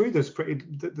pretty screwed us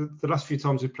the last few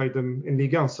times we played them in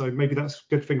Ligue 1, so maybe that's a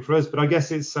good thing for us. But I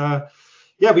guess it's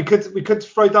we could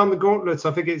throw down the gauntlet.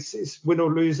 I think it's win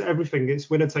or lose everything. It's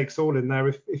winner takes all in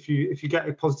there. If you get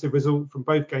a positive result from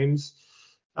both games,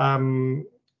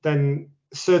 then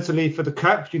certainly for the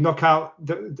cup you knock out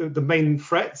the main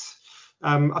threat.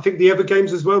 I think the other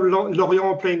games as well, Lorient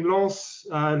are playing Lens,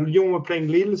 Lyon are playing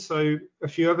Lille, so a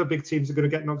few other big teams are going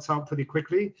to get knocked out pretty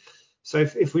quickly. So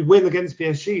if we win against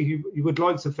PSG, you would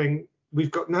like to think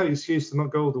we've got no excuse to not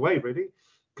go all the way, really,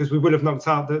 because we will have knocked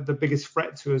out the biggest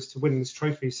threat to us to win this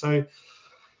trophy. So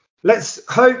let's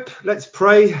hope, let's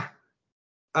pray,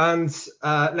 and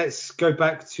let's go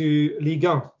back to Ligue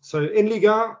 1. So in Ligue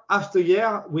 1, after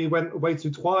we went away to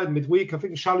Troyes in midweek. I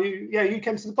think, Charles, you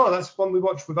came to the bar. That's one we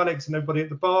watched with Alex and everybody at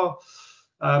the bar.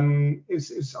 I think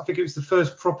it was the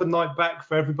first proper night back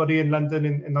for everybody in London,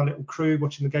 in our little crew,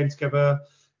 watching the game together.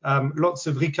 Lots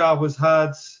of Ricard was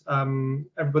had.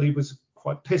 Everybody was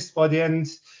quite pissed by the end,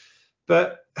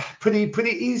 but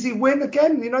pretty easy win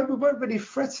again. We weren't really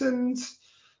threatened.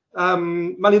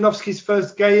 Malinovsky's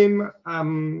first game,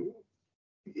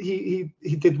 he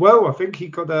did well. I think he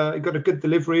got a good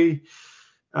delivery.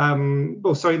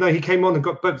 He came on and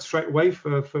got booked straight away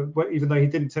for even though he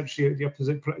didn't touch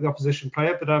the opposition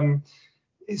player. But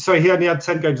he only had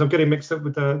 10 games. I'm getting mixed up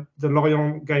with the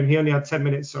Lorient game. He only had 10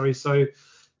 minutes. So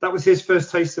that was his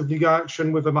first taste of Liga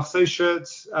action with a Marseille shirt.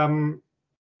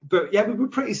 But we were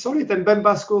pretty solid. Then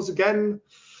Bemba scores again.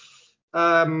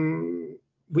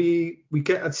 We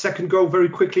get a second goal very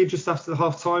quickly just after the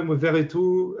half time with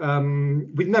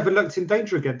Veretout. We never looked in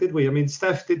danger again, did we? I mean,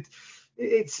 Steph did.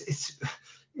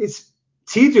 It's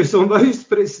tedious almost,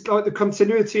 but it's like the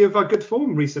continuity of our good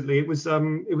form recently. It was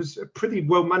a pretty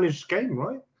well managed game,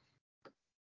 right?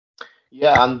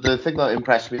 Yeah, and the thing that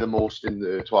impressed me the most in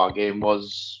the Troyes game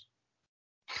was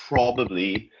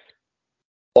probably,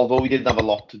 although we didn't have a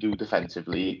lot to do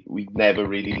defensively, we never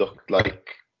really looked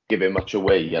like giving much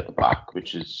away at the back,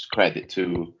 which is credit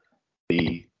to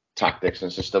the tactics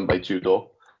and system by Tudor.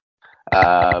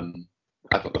 I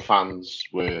thought the fans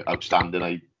were outstanding.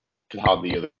 I could hardly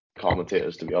hear the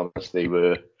commentators, to be honest. They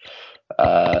were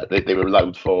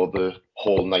loud for the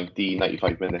whole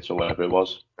 95 minutes or whatever it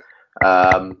was.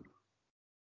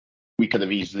 We could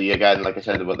have easily, again, like I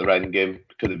said about the Rennes game,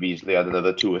 could have easily had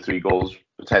another 2 or 3 goals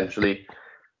potentially.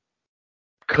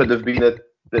 Could have been a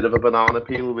bit of a banana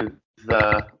peel with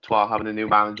Troyes having a new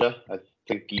manager. I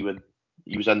think he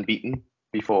was unbeaten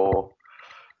before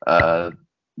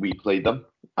we played them,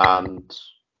 and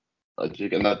I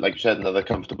think, and that, like you said, another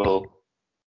comfortable,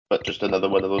 but just another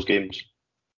one of those games.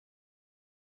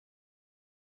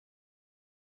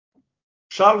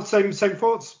 Charles, same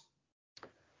thoughts.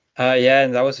 Yeah,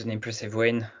 and that was an impressive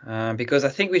win because I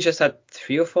think we just had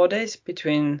 3 or 4 days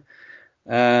between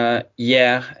Hier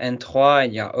and Troyes,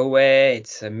 and you're away.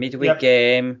 It's a midweek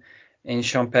game in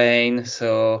Champagne,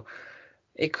 so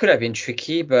it could have been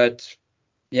tricky, but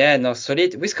yeah, no,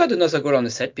 solid. We scored another goal on the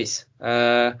set piece.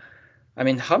 I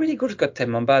mean, how many goals got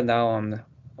Temamba now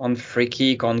on free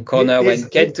kick, on corner, when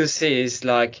Kentusi is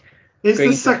like... He's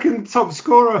the second top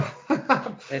scorer.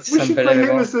 It's we should play him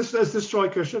unbelievable. as the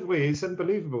striker, shouldn't we? It's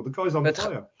unbelievable. The guy's on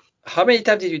fire. How many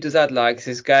times did we do that? Like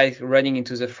this guy running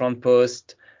into the front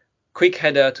post, quick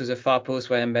header to the far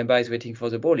post where Mbemba is waiting for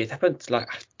the ball. It happened like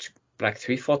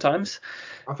 3-4 times.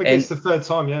 I think it's the third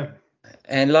time, yeah.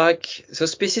 And like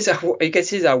those pieces, you can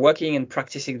see they're working and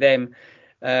practicing them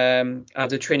at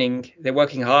the training. They're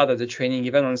working hard at the training,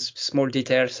 even on small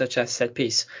details such as set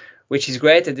piece, which is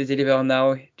great, and they deliver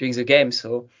now during the game.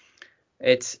 So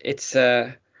it's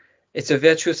a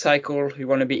virtuous cycle you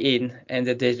want to be in, and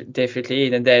they're definitely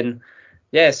in. And then,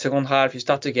 yeah, second half, you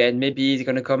start again. Maybe they're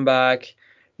going to come back.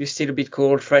 You're still a bit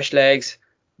cold, fresh legs.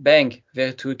 Bang,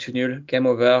 Veretout 2-0, game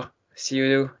over. See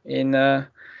you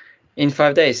in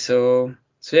 5 days. So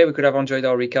yeah, we could have enjoyed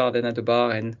our Ricard and at the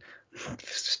bar and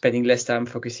spending less time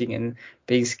focusing and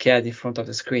being scared in front of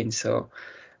the screen. So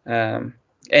and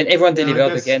everyone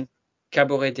delivered again.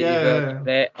 Cabaret delivered.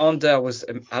 Yeah. The under was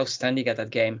outstanding at that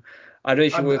game. I don't know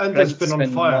if you were Under's been on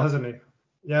fire, more. hasn't he?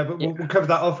 Yeah, but we'll cover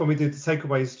that off when we do the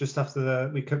takeaways just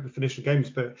after we finish the games.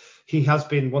 But he has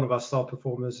been one of our star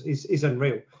performers. He's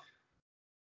unreal.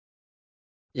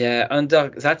 Yeah,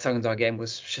 that under game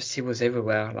was just, he was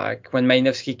everywhere. Like when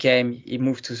Malinowski came, he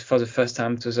moved for the first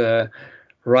time to the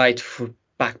right foot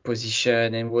back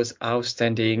position and was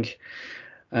outstanding.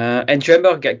 And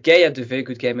remember, Gay had a very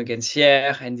good game against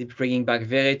Hier, and he bringing back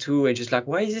Veretout, and just like,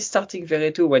 why is he starting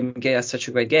Veretout when Gay has such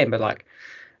a great game? But like,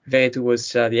 Veretout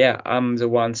was, I'm the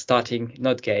one starting,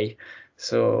 not Gay.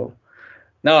 So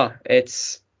no,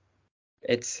 it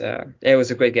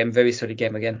was a great game, very solid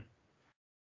game again.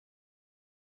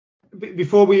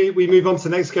 Before we move on to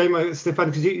the next game, Stefan,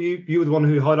 because you were the one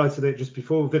who highlighted it just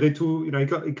before, Veretout,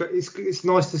 he got it's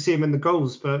nice to see him in the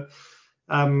goals, but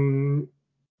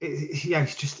he's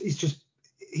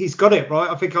got it right.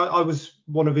 I think I was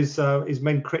one of his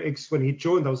main critics when he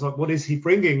joined. I was like, what is he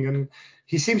bringing? And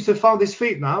he seems to have found his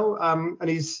feet now, and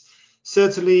he's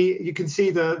certainly, you can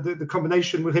see the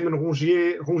combination with him and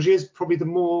Rongier. Rongier is probably the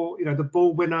more, the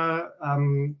ball winner,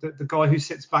 the guy who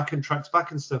sits back and tracks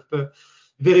back and stuff, but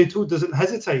Veretout doesn't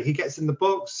hesitate. He gets in the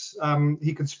box.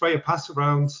 He can spray a pass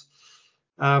around.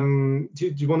 Do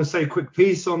you want to say a quick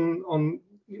piece on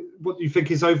what you think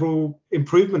his overall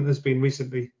improvement has been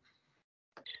recently?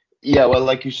 Yeah, well,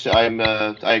 like you said,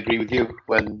 I agree with you.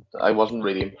 When I wasn't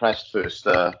really impressed first,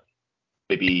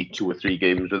 maybe 2 or 3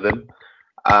 games with him.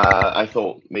 I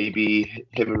thought maybe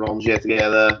him and Rongier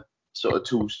together, sort of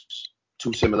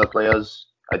two similar players.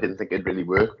 I didn't think it'd really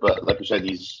work, but like you said,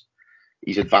 he's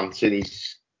advancing.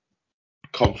 He's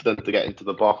confident to get into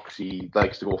the box. He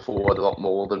likes to go forward a lot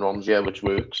more than Rongier, which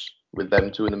works with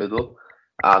them two in the middle.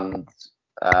 And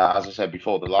as I said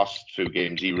before, the last few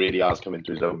games, he really has come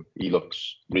into his own. He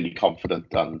looks really confident,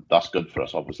 and that's good for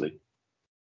us, obviously.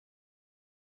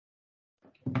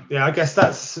 Yeah, I guess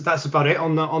that's about it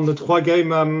on the Troyes game.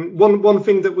 One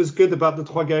thing that was good about the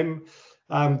Troyes game,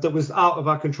 that was out of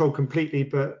our control completely,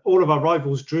 but all of our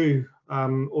rivals drew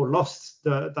or lost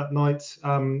that night.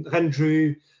 Rennes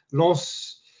drew,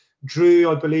 Lens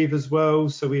drew, I believe, as well.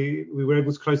 So we were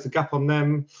able to close the gap on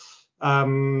them.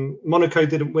 Monaco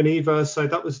didn't win either, so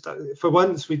that was, for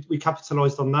once we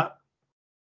capitalised on that.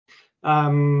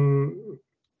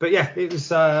 But yeah, it was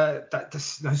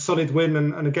that's a solid win,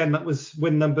 and again, that was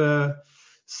win number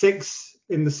 6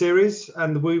 in the series,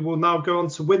 and we will now go on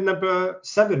to win number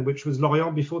 7, which was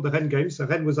Lorient before the Rennes game. So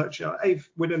Rennes was actually our 8th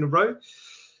win in a row.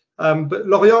 But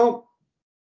Lorient,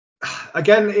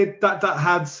 again, that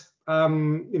had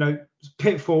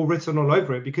pitfall written all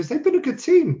over it, because they've been a good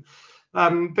team.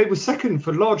 They were second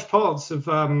for large parts of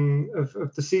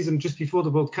the season just before the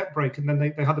World Cup break, and then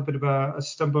they had a bit of a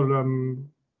stumble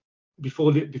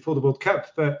before the World Cup.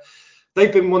 But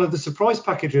they've been one of the surprise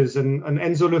packages, and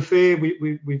Enzo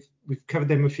Lefebvre, we've covered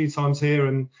them a few times here,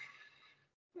 and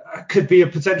could be a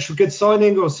potential good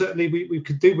signing, or certainly we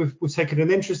could do with taking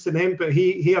an interest in him. But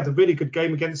he had a really good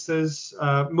game against us.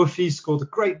 Muffy scored a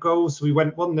great goal, so we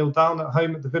went 1-0 down at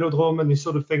home at the Velodrome, and you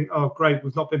sort of think, oh great,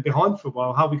 we've not been behind for a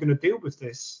while. How are we going to deal with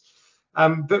this?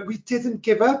 But we didn't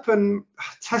give up, and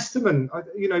testament,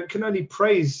 can only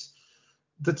praise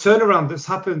the turnaround that's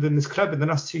happened in this club in the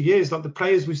last 2 years, like the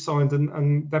players we signed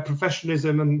and their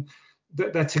professionalism and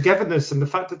their togetherness, and the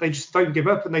fact that they just don't give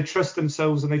up and they trust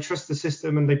themselves and they trust the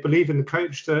system and they believe in the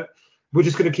coach that we're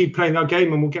just going to keep playing our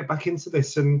game and we'll get back into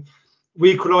this. And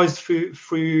we equalised through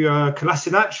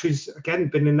Kolasinac, who's again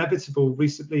been inevitable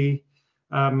recently.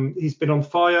 He's been on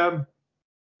fire.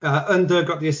 Under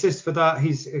got the assist for that.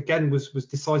 He's again was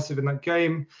decisive in that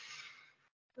game.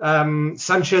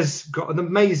 Sanchez got an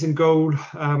amazing goal.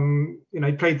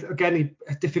 He played again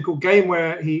a difficult game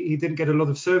where he didn't get a lot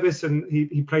of service, and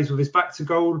he plays with his back to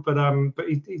goal. But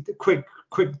he quick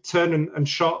turn and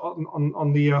shot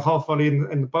on the half volley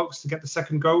in the box to get the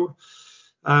second goal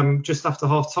just after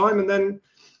half time. And then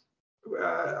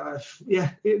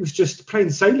it was just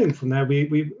plain sailing from there.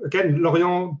 We again,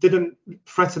 Lorient didn't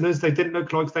threaten us. They didn't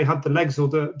look like they had the legs or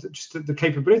the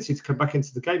capability to come back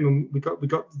into the game, and we got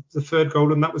the third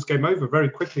goal, and that was game over very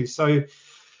quickly. So,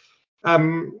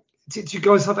 did you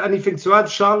guys have anything to add,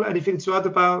 Charles? Anything to add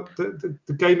about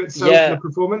the game itself and the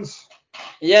performance?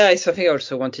 Yeah, it's something I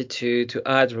also wanted to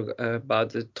add about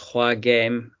the Troyes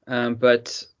game,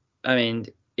 but I mean,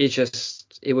 it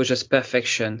was just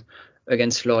perfection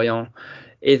against Lorient.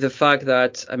 Is the fact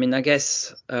that, I mean, I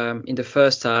guess in the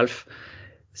first half,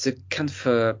 the kind of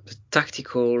the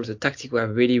tactics were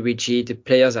really rigid. The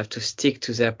players have to stick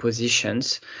to their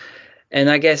positions, and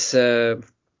I guess kind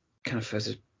of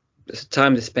the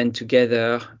time they spent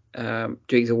together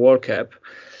during the World Cup,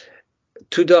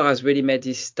 Tudor has really made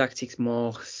these tactics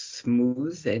more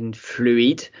smooth and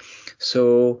fluid.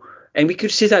 So. And we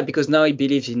could see that because now he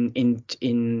believes in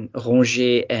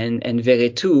Rongier and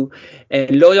Verretou,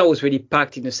 and Lorient was really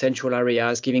packed in the central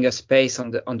areas, giving us space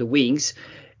on the wings.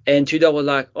 And Tudor was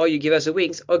like, "Oh, you give us the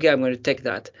wings? Okay, I'm going to take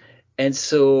that." And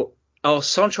so our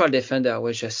central defender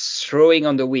was just throwing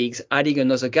on the wings, adding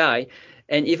another guy.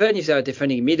 And even if they are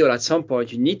defending middle, at some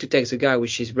point you need to take the guy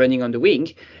which is running on the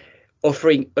wing,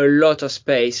 offering a lot of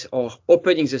space or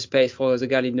opening the space for the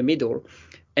guy in the middle.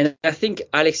 And I think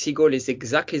Alexis' goal is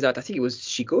exactly that. I think it was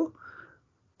Chico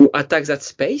who attacks that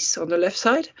space on the left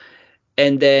side.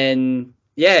 And then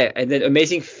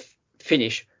amazing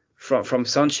finish from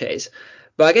Sanchez.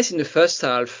 But I guess in the first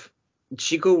half,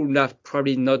 Chico would have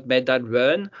probably not made that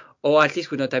run, or at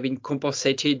least would not have been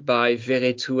compensated by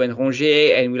Verretou and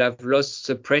Rongier, and would have lost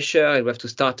the pressure and would have to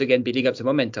start again building up the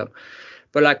momentum.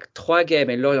 But like Troyes game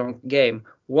and Lorient game,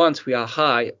 once we are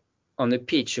high on the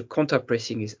pitch, the counter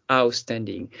pressing is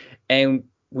outstanding, and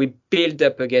we build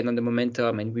up again on the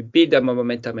momentum, and we build up our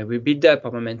momentum, and we build up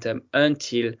our momentum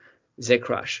until they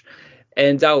crash.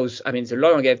 And that was, I mean, the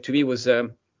Lorient game to me was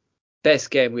the best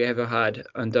game we ever had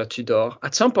under Tudor.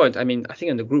 At some point, I mean, I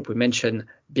think in the group we mentioned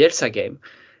Bielsa game,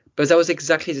 but that was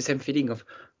exactly the same feeling of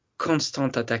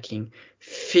constant attacking,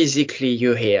 physically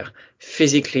you're here,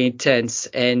 physically intense,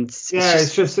 and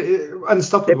it's just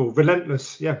unstoppable,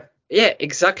 relentless. Yeah,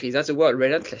 exactly. That's the word,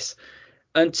 relentless.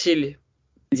 Until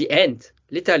the end,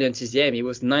 literally until the end, it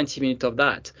was 90 minutes of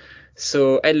that.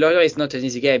 So, and Lorient is not an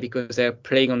easy game because they're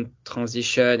playing on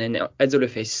transition, and Enzo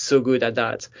Lefebvre is so good at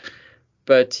that.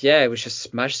 But yeah, we just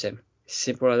smashed them.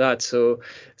 Simple as that. So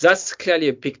that's clearly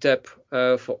a picked up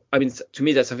to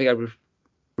me, that's something I will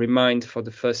remind for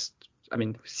the first,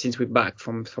 since we're back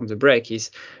from the break,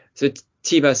 is the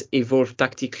team has evolved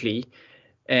tactically,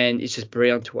 and it's just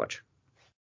brilliant to watch.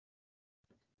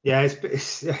 Yeah,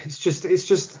 it's just.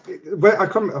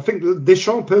 I think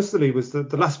Deschamps personally was the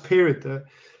last period that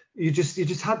you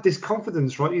just had this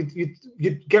confidence, right?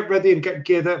 You'd get ready and get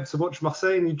geared up to watch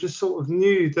Marseille, and you just sort of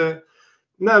knew that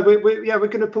we're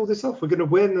going to pull this off. We're going to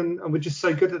win, and we're just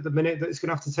so good at the minute that it's going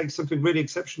to have to take something really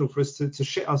exceptional for us to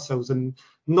shit ourselves and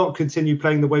not continue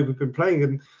playing the way we've been playing.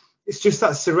 And it's just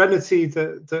that serenity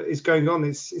that is going on.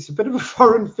 It's a bit of a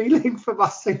foreign feeling for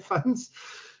Marseille fans.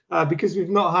 Because we've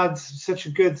not had such a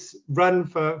good run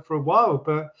for a while,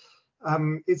 but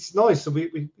it's nice, so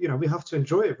we have to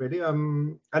enjoy it really.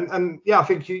 I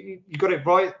think you got it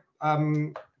right.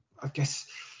 I guess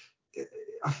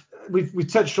we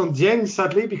touched on Dieng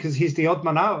sadly because he's the odd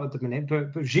man out at the minute,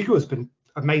 but Gigot has been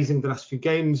amazing the last few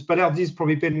games. Balerdi's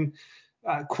probably been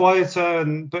quieter,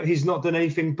 but he's not done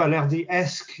anything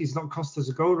Balerdi-esque. He's not cost us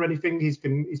a goal or anything. He's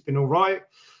been all right,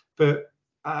 but.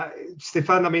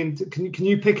 Stéphane, can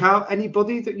you pick out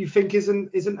anybody that you think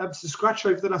isn't up to scratch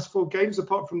over the last 4 games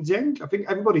apart from Dieng? I think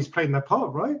everybody's playing their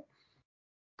part, right?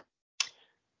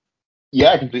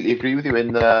 Yeah, I completely agree with you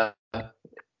in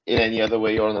any other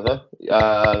way or another.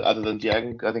 Other than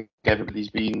Dieng, I think everybody's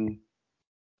been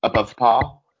above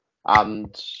par,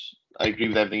 and I agree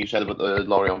with everything you said about the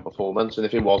Lorient performance. And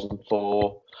if it wasn't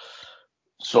for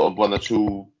sort of one or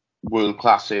two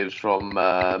world-class saves from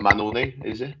Manone,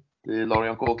 is it, the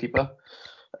Lorient goalkeeper,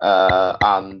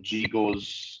 and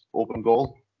Gigo's open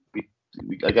goal,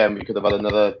 we could have had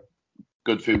another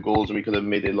good few goals, and we could have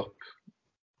made it look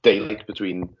daylight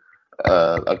between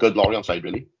a good Lorient side,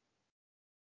 really.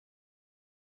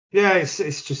 Yeah, it's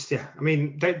just, yeah. I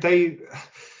mean,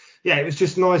 yeah, it was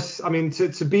just nice. I mean,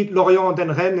 to beat Lorient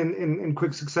and Rennes in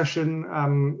quick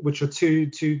succession, which are two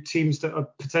teams that are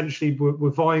potentially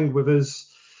were vying with us,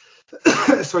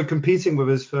 sorry, competing with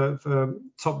us for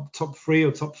top three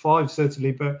or top five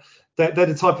certainly, but they're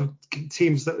the type of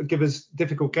teams that give us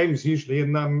difficult games usually,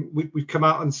 and we've come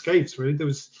out unscathed really.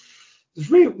 There's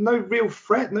no real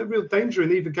threat, no real danger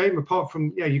in either game apart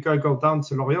from, yeah, you go goal down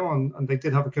to Lorient, and they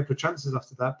did have a couple of chances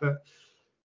after that, but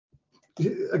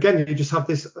again, you just have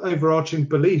this overarching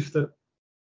belief that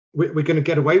we're going to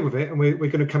get away with it, and we're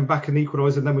going to come back and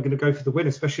equalise, and then we're going to go for the win,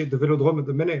 especially at the Vélodrome at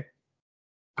the minute.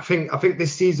 I think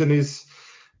this season is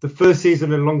the first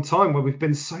season in a long time where we've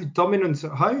been so dominant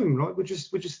at home. Like we're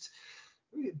just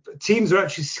teams are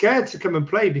actually scared to come and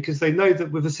play because they know that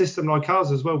with a system like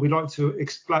ours as well, we like to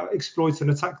exploit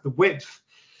and attack the width.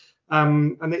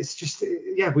 And it's just,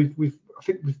 yeah, I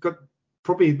think we've got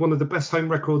probably one of the best home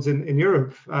records in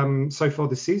Europe so far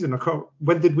this season.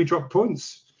 When did we drop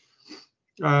points?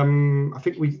 I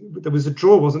think there was a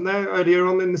draw, wasn't there, earlier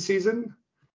on in the season?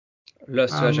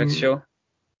 Lost to Ajaccio.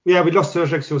 Yeah, we lost to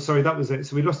Ajaccio. Sorry, that was it.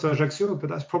 So we lost to Ajaccio,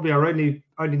 but that's probably our only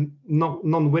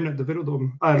non-win at the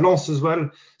Vélodrome. Lens as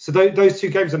well. So those two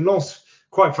games, and Lens,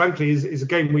 quite frankly, is a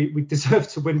game we deserve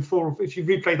to win for. If you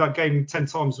replay that game 10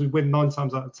 times, we win 9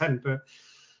 times out of 10. But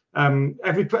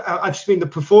I just mean the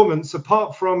performance,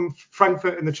 apart from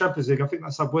Frankfurt in the Champions League, I think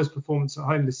that's our worst performance at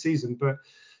home this season. But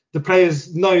the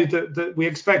players know that we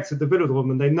expect at the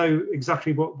Vélodrome, and they know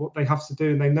exactly what they have to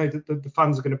do, and they know that the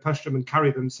fans are going to push them and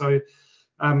carry them. So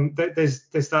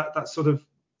there's that sort of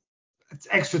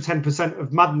extra 10%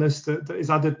 of madness that is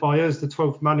added by us, the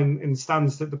 12th man in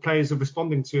stands, that the players are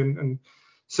responding to and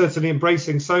certainly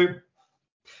embracing. So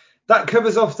that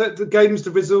covers off the games, the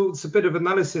results, a bit of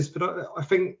analysis. But I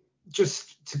think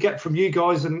just to get from you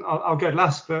guys, and I'll go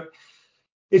last, but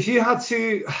if you had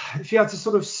to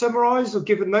sort of summarise or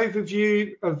give an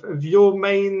overview of your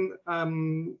main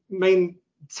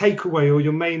takeaway or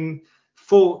your main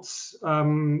thoughts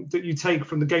that you take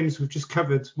from the games we've just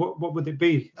covered, what would it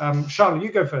be? Charles, you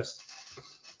go first.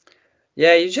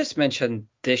 Yeah, you just mentioned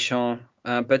Deschamps,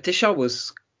 but Deschamps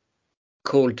was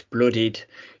cold-blooded.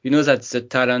 You know that the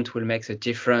talent will make the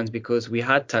difference because we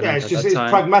had talent at that time.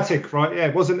 It's pragmatic, right? Yeah,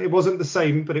 it wasn't the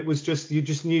same, but it was just, you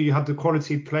just knew you had the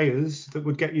quality players that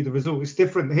would get you the result. It's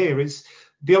different here. It's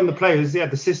beyond the players. Yeah,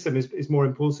 the system is more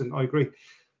important. I agree.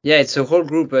 Yeah, it's a whole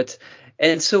group,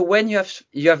 and so when you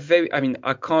have very, I mean,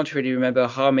 I can't really remember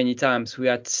how many times we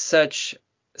had such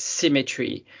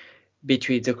symmetry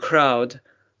between the crowd,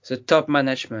 the top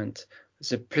management,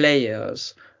 the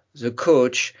players, the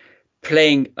coach,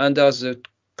 playing under the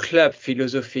club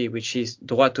philosophy, which is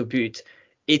droit au but.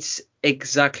 It's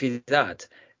exactly that.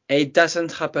 It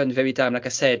doesn't happen very time. Like I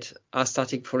said, I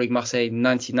started following Marseille in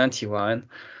 1991.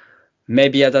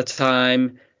 Maybe at that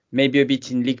time, maybe a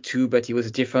bit in League Two, but it was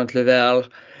a different level.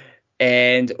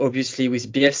 And obviously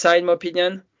with Bielsa, in my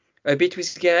opinion, a bit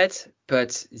with Gareth,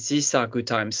 but these are good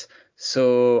times.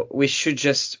 So we should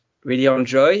just really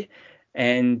enjoy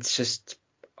and just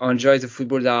enjoy the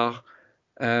football that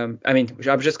I mean,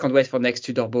 I just can't wait for next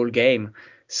Tudor Bowl game.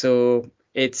 So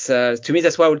it's to me,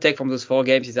 that's what I will take from those 4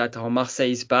 games is that Marseille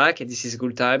is back and this is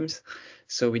good times.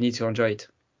 So we need to enjoy it.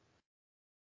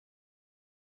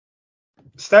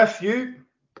 Steph, you?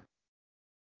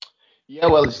 Yeah,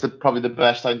 well, it's probably the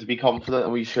best time to be confident,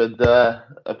 and we should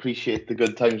appreciate the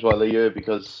good times while they're here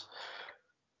because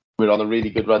we're on a really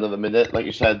good run at the minute. Like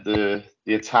you said, the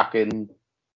attacking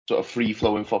sort of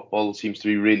free-flowing football seems to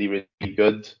be really, really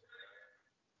good.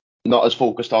 Not as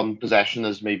focused on possession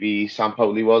as maybe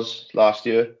Sampaoli was last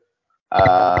year,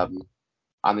 and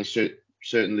it's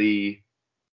certainly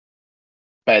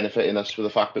benefiting us for the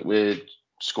fact that we're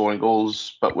scoring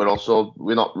goals, but we're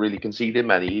not really conceding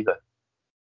many either.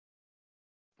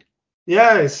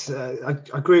 Yeah, I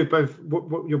agree with both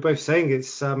what you're both saying.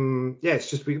 It's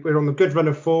just we're on a good run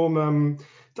of form.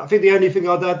 I think the only thing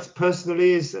I'd add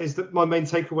personally is that my main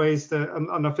takeaway is that,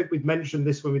 and I think we'd mentioned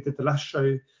this when we did the last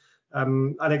show,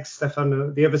 Alex,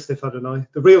 Stefan, the other Stefan and I,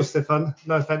 the real Stefan,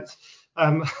 no offense. But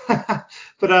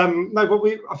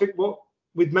no, I think what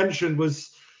we'd mentioned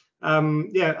was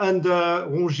under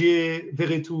Rongier,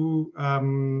 Veretout,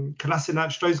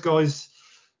 Kolasinac, those guys.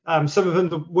 Some of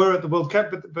them were at the World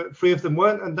Cup, but 3 of them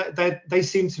weren't, and they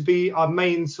seem to be our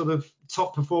main sort of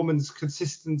top performers,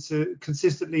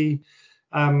 consistently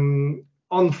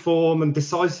on form and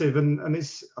decisive, and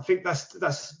I think that's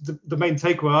the main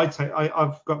takeaway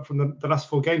I've got from the last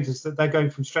 4 games, is that they're going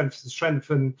from strength to strength,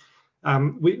 and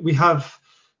we have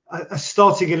a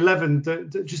starting 11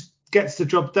 that just gets the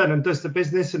job done and does the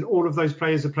business, and all of those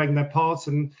players are playing their part,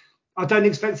 and I don't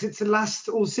expect it to last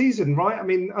all season, right? I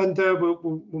mean,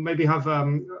 we'll maybe have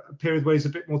a period where he's a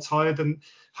bit more tired, and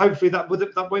hopefully that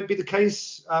won't be the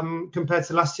case compared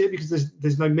to last year, because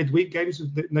there's no midweek games,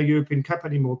 with no European Cup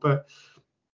anymore. But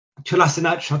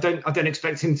Kolasinac, I don't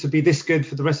expect him to be this good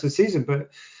for the rest of the season,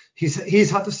 but he's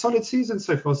had a solid season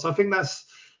so far. So I think that's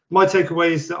my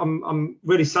takeaway, is that I'm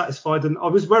really satisfied. And I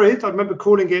was worried. I remember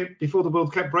calling it before the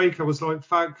World Cup break. I was like,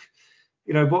 fuck.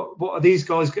 You know, what are these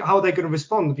guys? How are they going to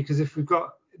respond? Because if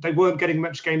they weren't getting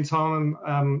much game time.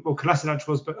 Well, Kolasinac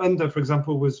was, but Under, for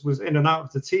example, was in and out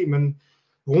of the team, and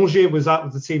Rongier was out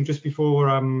of the team just before.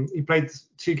 He played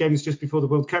 2 games just before the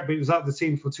World Cup, but he was out of the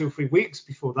team for 2 or 3 weeks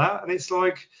before that. And it's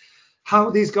like, how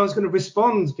are these guys going to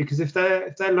respond? Because if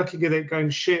they're looking at it going,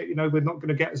 shit, you know, we're not going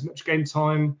to get as much game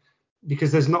time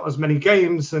because there's not as many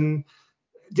games, and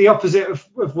the opposite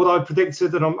of what I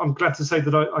predicted, and I'm glad to say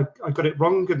that I got it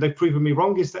wrong, and they've proven me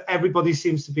wrong, is that everybody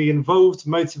seems to be involved,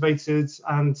 motivated,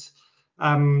 and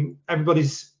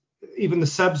everybody's, even the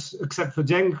subs, except for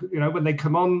Dieng, you know, when they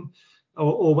come on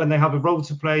or when they have a role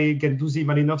to play, Guendouzi,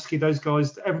 Malinowski, those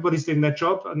guys, everybody's doing their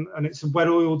job, and it's a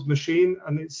well-oiled machine,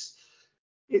 and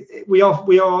we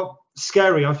are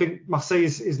scary. I think Marseille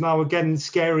is now again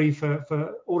scary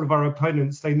for all of our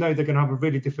opponents. They know they're going to have a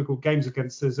really difficult games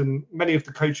against us, and many of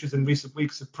the coaches in recent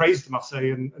weeks have praised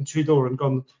Marseille and Tudor and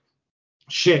gone,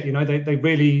 shit, you know, they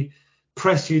really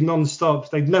press you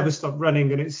non-stop. They never stop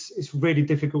running, and it's really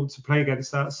difficult to play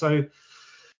against that. So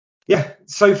yeah,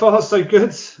 so far so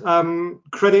good.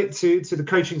 Credit to the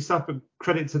coaching staff, but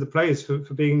credit to the players for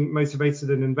being motivated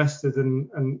and invested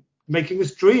and making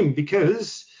us dream,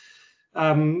 because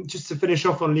just to finish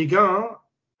off on Ligue 1,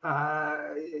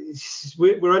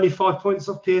 we're only 5 points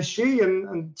off PSG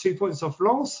and 2 points off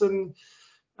Lens, and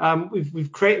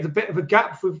we've created a bit of a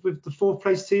gap with the 4th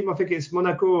place team. I think it's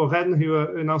Monaco or Rennes who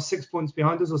are now 6 points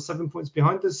behind us or 7 points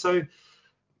behind us. So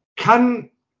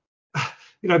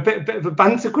a bit of a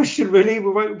banter question, really.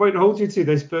 We won't hold you to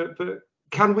this, but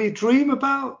can we dream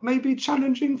about maybe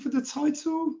challenging for the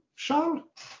title, Charles?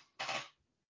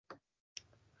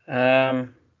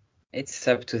 It's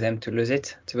up to them to lose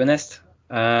it, to be honest.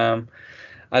 I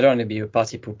don't want to be a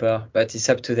party pooper, but it's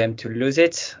up to them to lose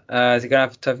it. They're going to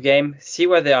have a tough game. See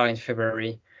where they are in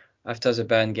February after the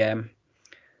Bayern game.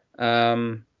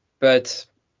 But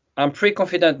I'm pretty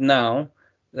confident now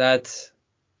that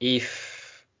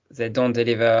if they don't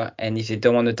deliver, and if they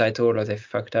don't want the title, or they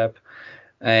fucked up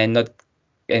and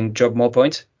drop more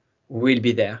points, we'll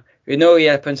be there. You know, it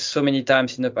happened so many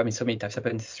times. It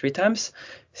happened 3 times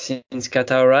since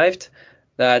Qatar arrived,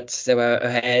 that they were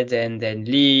ahead, and then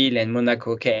Lille and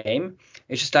Monaco came.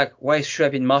 It's just like, why should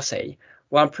have been Marseille?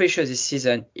 Well, I'm pretty sure this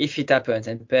season, if it happens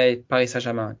and Paris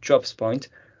Saint-Germain drops point,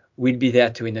 we'll be there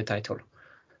to win the title.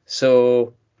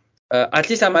 So at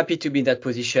least I'm happy to be in that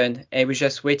position, and we're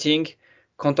just waiting,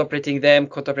 contemplating their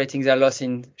loss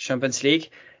in Champions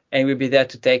League, and we'll be there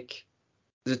to take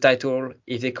the title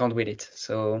if they can't win it.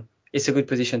 So it's a good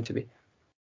position to be.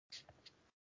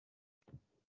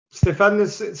 Stefan, the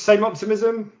same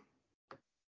optimism?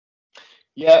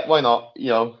 Yeah, why not?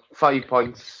 5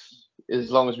 points, as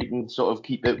long as we can sort of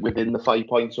keep it within the 5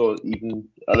 points or even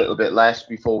a little bit less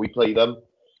before we play them.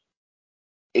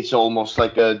 It's almost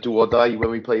like a do or die when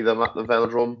we play them at the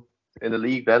Velodrome in the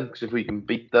league then, because if we can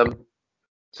beat them,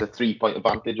 it's a 3-point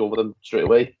advantage over them straight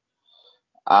away.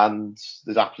 And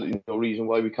there's absolutely no reason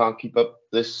why we can't keep up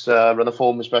this run of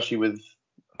form, especially with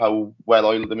how well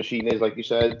oiled the machine is, like you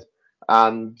said,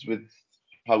 and with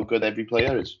how good every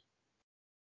player is.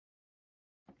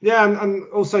 Yeah, and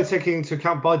also taking into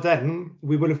account by then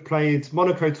we would have played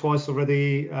Monaco twice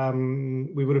already.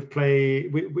 We would have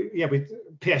played with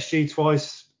PSG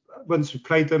twice once we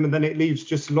played them, and then it leaves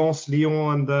just Lens,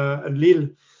 Lyon, and Lille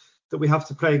that we have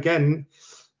to play again.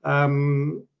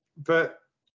 But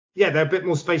yeah, they're a bit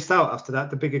more spaced out after that,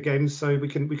 the bigger games, so we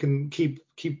can keep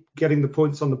getting the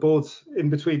points on the board in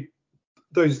between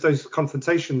those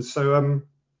confrontations. So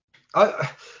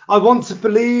I want to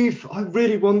believe, I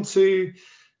really want to.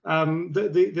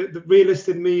 The realist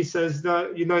in me says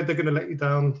no, they're going to let you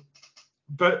down.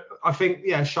 But I think,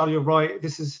 yeah, Charles, you're right.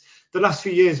 This the last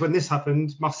few years when this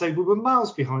happened, Marseille, we were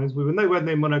miles behind. We were nowhere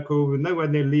near Monaco. We were nowhere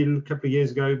near Lille a couple of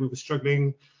years ago. We were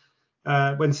struggling.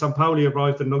 When Sampaoli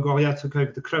arrived and Longoria took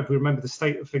over the club, we remember the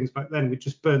state of things back then. We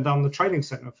just burned down the training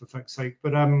centre, for fuck's sake.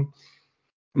 But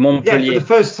Montpellier. for the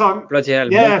first time,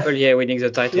 Montpellier winning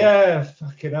the title. Yeah,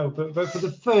 fucking hell. But for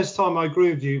the first time, I agree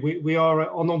with you. We are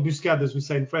en embuscade, as we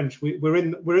say in French. We're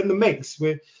in the mix.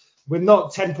 We're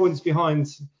not 10 points behind.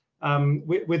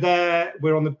 We're there.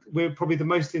 We're probably the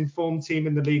most informed team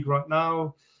in the league right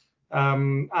now.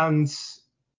 And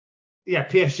yeah,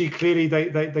 PSG clearly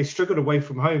they struggled away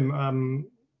from home.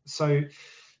 So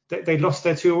they lost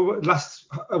their two last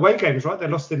away games, right? They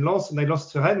lost in Lens and they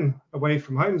lost to Rennes away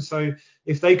from home. So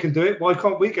if they can do it, why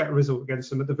can't we get a result against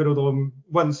them at the Vélodrome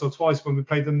once or twice when we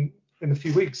played them in a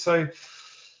few weeks? So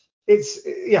this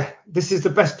is the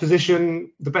best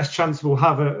position, the best chance we'll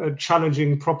have at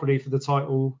challenging properly for the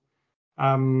title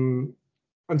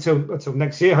until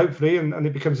next year, hopefully, and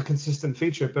it becomes a consistent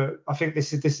feature. But I think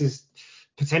this is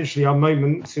potentially our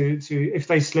moment to if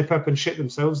they slip up and shit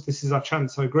themselves, this is our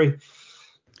chance. I agree.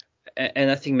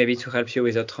 And I think maybe to help you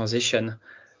with the transition,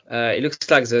 it looks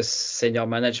like the senior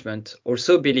management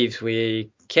also believes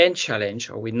we can challenge,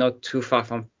 or we're not too far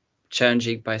from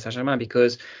challenging Paris Saint-Germain,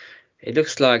 because it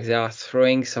looks like they are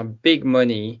throwing some big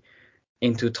money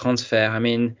into transfer. I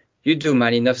mean, you do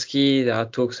Malinowski, there are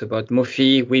talks about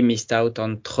Mofi, we missed out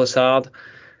on Trossard.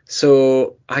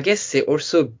 So I guess they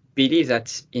also believe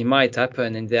that it might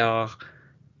happen, and they are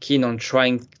keen on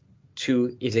trying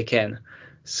to if they can.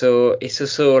 So it's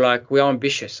also like we are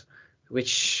ambitious,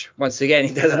 which once again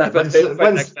it doesn't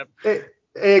happen.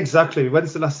 Exactly.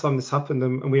 When's the last time this happened?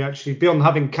 And we actually, beyond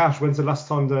having cash, when's the last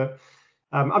time that?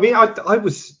 I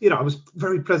was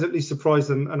very pleasantly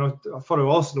surprised, and I follow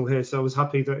Arsenal here, so I was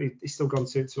happy that he's still gone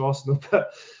to Arsenal.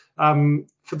 But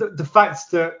for the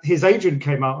fact that his agent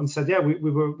came out and said, yeah,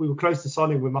 we were close to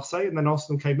signing with Marseille, and then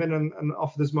Arsenal came in and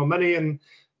offered us more money, and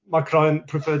my client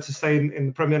preferred to stay in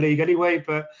the Premier League anyway.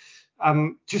 But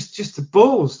just the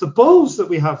balls that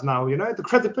we have now, the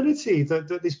credibility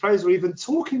that these players are even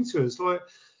talking to us. Like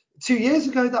 2 years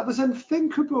ago, that was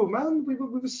unthinkable, man.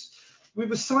 We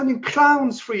were signing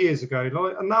clowns 3 years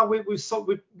ago, and now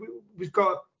we've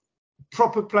got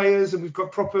proper players and we've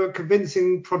got proper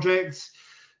convincing projects,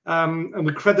 and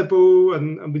we're credible,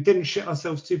 and we didn't shit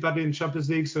ourselves too badly in Champions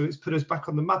League, so it's put us back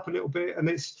on the map a little bit, and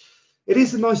it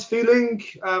is a nice feeling.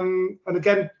 And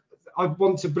again, I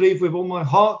want to believe with all my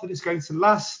heart that it's going to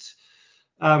last,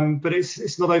 but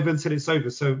it's not over until it's over.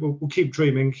 So we'll keep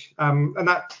dreaming. And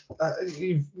that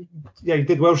you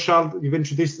did well, Charles. You've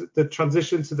introduced the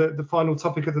transition to the final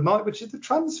topic of the night, which is the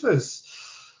transfers.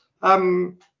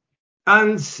 And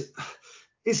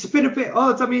it's been a bit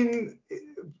odd. I mean,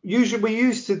 usually we're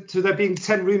used to there being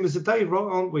 10 rumours a day, right,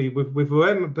 aren't we, with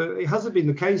OM? But it hasn't been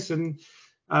the case. And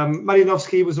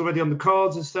Malinowski was already on the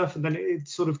cards and stuff, and then it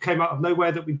sort of came out of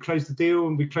nowhere that we'd closed the deal,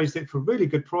 and we closed it for a really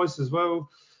good price as well.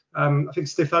 I think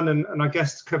Stefan and our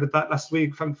guest covered that last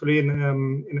week, thankfully,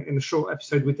 in a short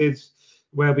episode we did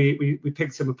where we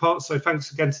picked him apart. So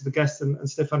thanks again to the guest and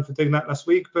Stefan for doing that last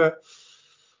week. But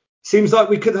seems like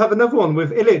we could have another one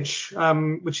with Illich,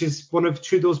 which is one of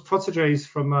Trudeau's protégés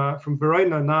from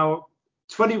Verona. Now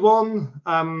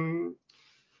 21.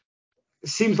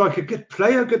 Seems like a good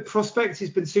player, good prospect. He's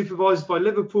been supervised by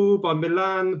Liverpool, by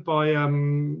Milan, by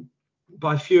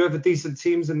a few other decent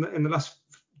teams in the last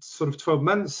sort of 12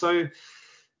 months. So,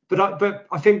 but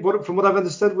I think from what I've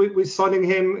understood, we're signing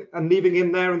him and leaving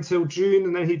him there until June,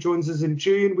 and then he joins us in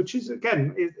June, which is,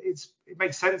 again, it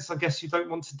makes sense. I guess you don't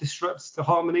want to disrupt the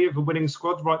harmony of a winning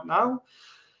squad right now,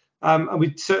 and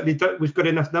we certainly don't. We've got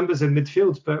enough numbers in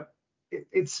midfield, but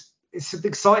it's an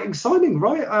exciting signing,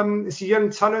 right? It's a young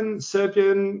talent,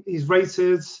 Serbian. He's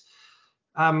rated.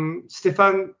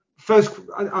 Stefan, first,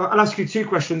 I'll ask you two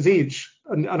questions each,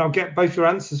 and I'll get both your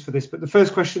answers for this. But the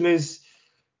first question is,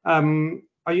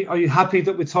 are you happy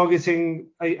that we're targeting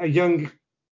a young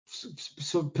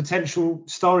sort of potential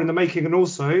star in the making? And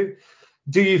also,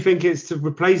 do you think it's to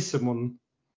replace someone?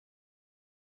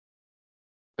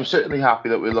 I'm certainly happy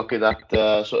that we're looking at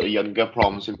sort of younger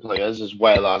promising players as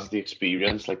well as the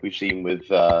experience, like we've seen with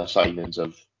signings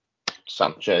of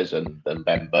Sanchez and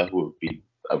Bemba, who have been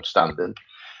outstanding.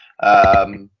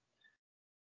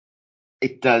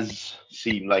 It does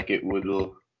seem like it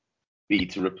will be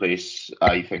to replace,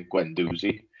 I think,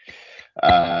 Guendouzi.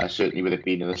 Certainly with it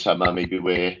being in the summer, maybe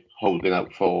we're holding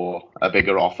out for a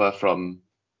bigger offer from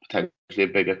potentially a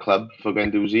bigger club for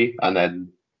Guendouzi, and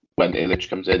then when Illich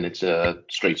comes in, it's a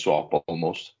straight swap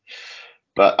almost.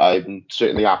 But I'm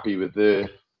certainly happy with the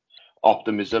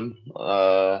optimism.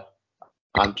 I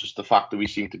and just the fact that we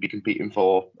seem to be competing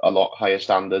for a lot higher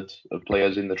standard of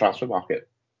players in the transfer market.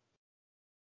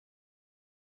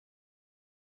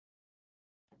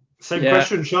 Same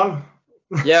question, Sean.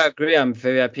 Yeah, I agree. I'm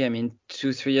very happy. I mean,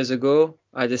 2-3 years ago,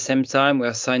 at the same time, we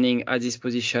are signing at this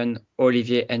position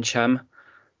Olivier Encham.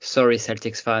 Sorry,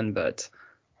 Celtics fan, but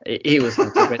he was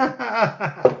not a great.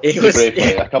 He's a great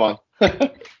player. Come on.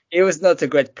 He was not a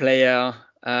great player.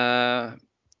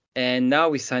 And now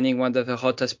we're signing one of the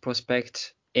hottest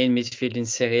prospects in midfield in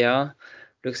Serie A.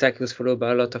 Looks like he was followed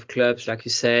by a lot of clubs, like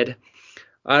you said.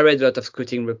 I read a lot of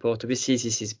scouting report. Obviously,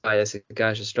 this is biased. The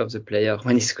guy just loves the player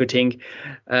when he's scouting.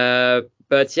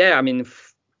 But yeah, I mean,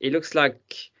 it looks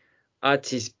like at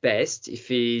his best,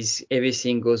 if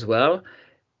everything goes well,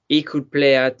 he could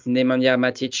play at Nemanja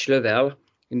Matic level.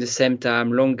 In the same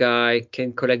time, long guy,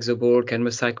 can collect the ball, can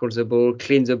recycle the ball,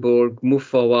 clean the ball, move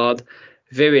forward,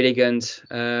 very elegant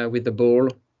with the ball.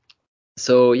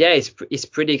 So yeah, it's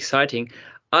pretty exciting.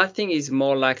 I think he's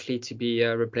more likely to be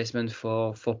a replacement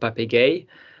for Pape Gueye.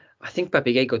 I think Pape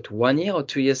Gueye got 1 year or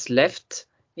 2 years left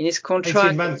in his contract.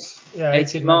 18 months. Yeah,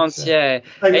 18 months, yeah.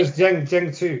 Same as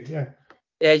Zheng too, yeah.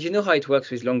 Yeah, you know how it works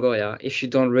with Longoria. If you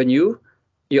don't renew,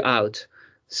 you're out.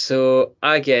 So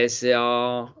I guess they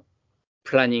are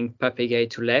planning Pape Gueye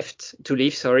to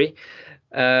leave, sorry.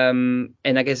 And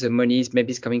I guess the money is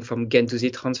maybe coming from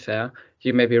Guendouzi transfer.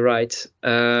 You may be right.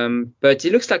 But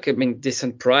it looks like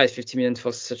decent price, 50 million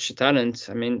for such a talent.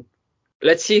 I mean,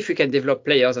 let's see if we can develop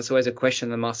players. That's always a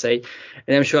question in Marseille.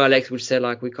 And I'm sure Alex will say,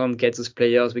 like, we can't get those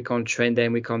players, we can't train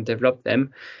them, we can't develop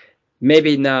them.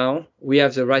 Maybe now we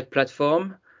have the right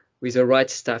platform with the right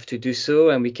staff to do so,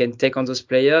 and we can take on those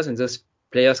players, and those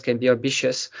players can be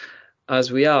ambitious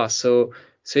as we are. So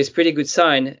it's a pretty good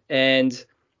sign. And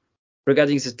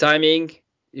regarding the timing,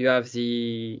 you have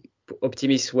the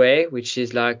optimist way, which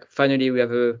is like finally we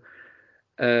have a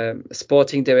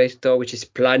sporting director which is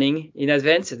planning in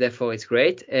advance, therefore it's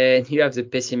great. And you have the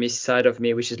pessimist side of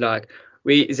me, which is like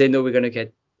they know we're going to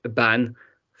get a ban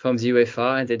from the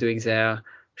UEFA and they're doing their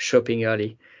shopping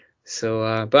early.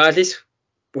 So, but at least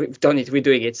we've done it. We're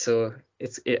doing it. So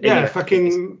it's anyway.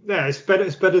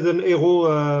 It's better than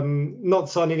Hero not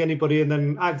signing anybody and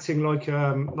then acting like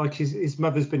his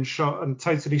mother's been shot and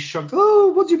totally shocked.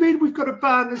 Oh, what do you mean we've got a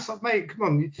ban? It's like, mate, come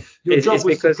on, your job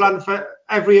was to plan for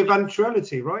every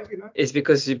eventuality, right? You know. It's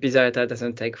because Bizarreta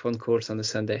doesn't take phone calls on a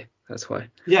Sunday. That's why.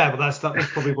 Yeah, but that's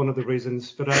probably one of the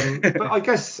reasons. But but I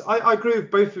guess I agree with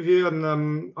both of you,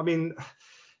 and I mean.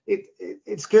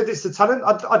 It's good. It's the talent.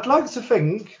 I'd like to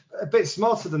think a bit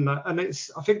smarter than that. And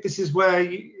I think this is where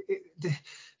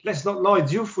let's not lie.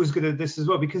 Diouf was good at this as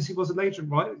well because he was an agent,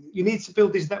 right? You need to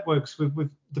build these networks with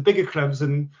the bigger clubs.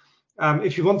 And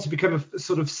if you want to become a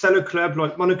sort of seller club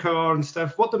like Monaco are and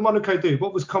stuff, what did Monaco do?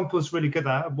 What was Campos really good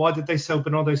at? And why did they sell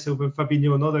Bernardo Silva and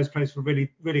Fabinho and all those players were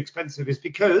really, really expensive? Is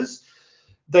because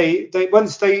they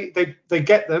once they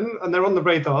get them and they're on the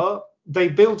radar, they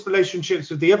build relationships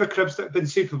with the other clubs that have been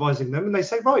supervising them, and they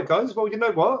say, right, guys, well, you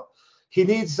know what? He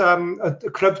needs a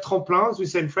club tremplin, as we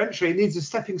say in French. So he needs a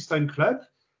stepping stone club.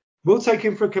 We'll take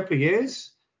him for a couple of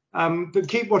years, but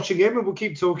keep watching him, and we'll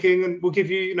keep talking, and we'll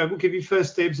give you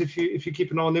first dibs if you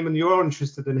keep an eye on him and you are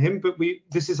interested in him. But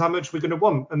this is how much we're going to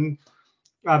want, and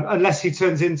unless he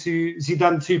turns into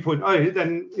Zidane 2.0,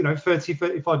 then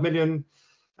 30-35 million.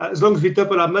 As long as we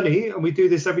double our money and we do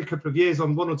this every couple of years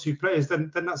on one or two players,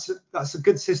 then that's a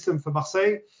good system for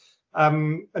Marseille.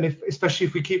 And especially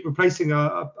if we keep replacing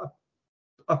our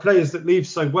players that leave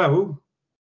so well,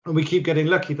 and we keep getting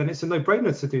lucky, then it's a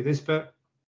no-brainer to do this. But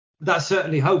that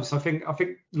certainly helps. I think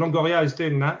Longoria is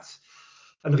doing that,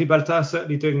 and Ribalta is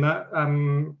certainly doing that.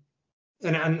 And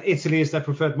Italy is their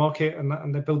preferred market,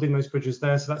 and they're building those bridges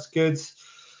there, so that's good.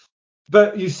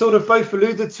 But you sort of both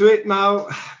alluded to it now.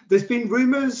 There's been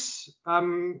rumours,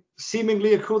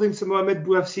 seemingly according to Mohamed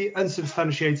Bouafsi,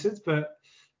 unsubstantiated, but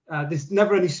there's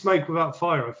never any smoke without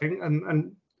fire, I think.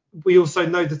 And we also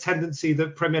know the tendency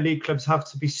that Premier League clubs have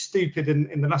to be stupid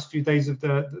in the last few days of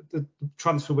the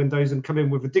transfer windows and come in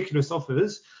with ridiculous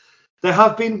offers. There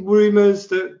have been rumours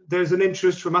that there's an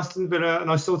interest from Aston Villa,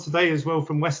 and I saw today as well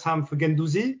from West Ham for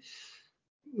Guendouzi.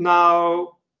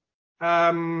 Now,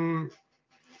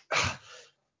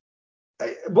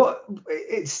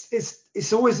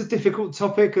 it's always a difficult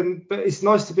topic, but it's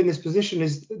nice to be in this position.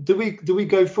 Is do we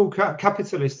go full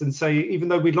capitalist and say, even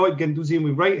though we like Guendouzi and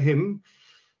we rate him,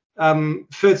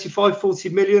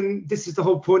 35-40 million, this is the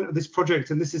whole point of this project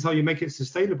and this is how you make it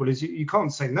sustainable? Is you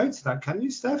can't say no to that, can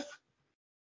you, Steph?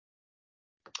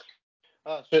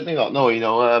 Certainly not. No,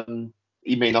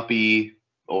 he may not be,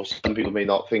 or some people may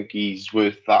not think he's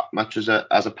worth that much as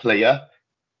a player.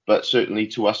 but certainly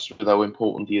to us, with how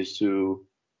important he is to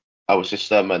our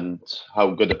system and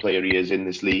how good a player he is in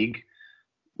this league,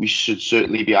 we should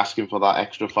certainly be asking for that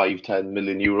extra 5-10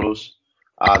 million euros.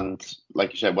 And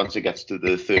like you said, once it gets to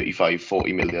the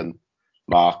 35-40 million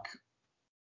mark,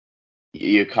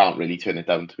 you can't really turn it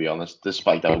down, to be honest,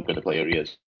 despite how good a player he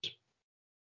is.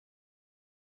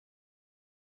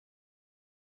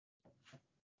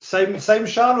 Same,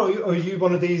 Sean, or are you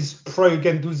one of these pro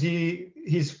Guendouzi?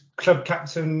 He's club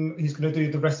captain. He's going to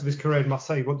do the rest of his career in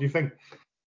Marseille. What do you think?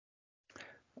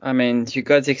 I mean, you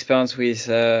got the experience with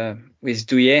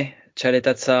Douillet,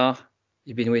 Chalet.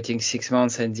 You've been waiting 6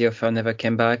 months and the offer never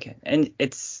came back. And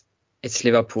it's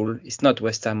Liverpool. It's not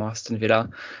West Ham or Aston Villa.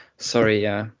 Sorry,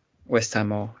 West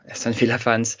Ham or Aston Villa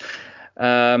fans.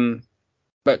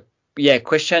 But yeah,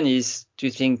 question is, do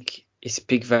you think his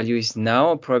peak value is now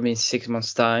or probably in 6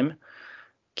 months' time?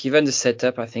 Given the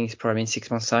setup, I think it's probably in 6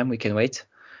 months' time. We can wait.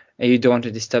 And you don't want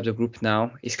to disturb the group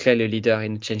now. He's clearly a leader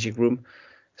in the changing room.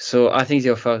 So I think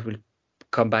the offer will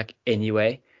come back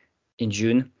anyway in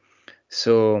June.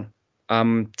 So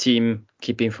team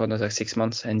keep him for another 6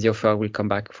 months, and the offer will come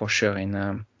back for sure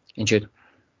in June.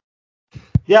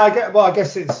 Yeah, I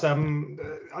guess it's.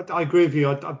 I agree with you.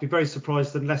 I'd be very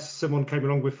surprised unless someone came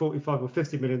along with 45 or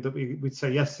 50 million that we'd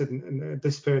say yes in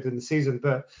this period in the season.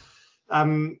 But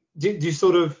do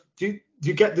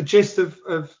you get the gist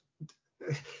of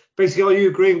basically? Are you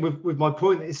agreeing with my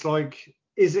point? It's like,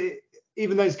 is it,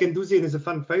 even though it's Guendouzi and is a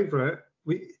fan favourite,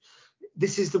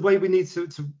 this is the way we need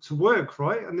to work,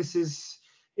 right? And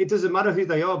it doesn't matter who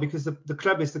they are, because the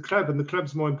club is the club, and the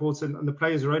club's more important, and the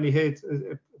players are only here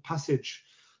to passage.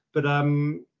 But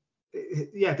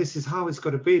this is how it's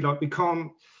got to be. Like,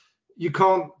 you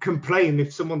can't complain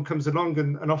if someone comes along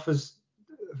and offers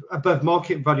above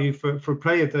market value for a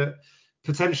player that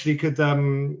potentially could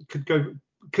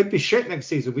be shit next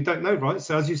season. We don't know, right?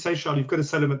 So as you say, Charles, you've got to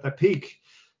sell him at their peak.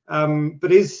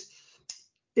 But is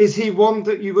he one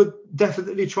that you would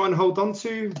definitely try and hold on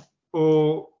to,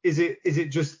 or is it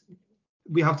just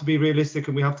we have to be realistic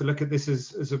and we have to look at this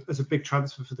as a big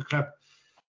transfer for the club?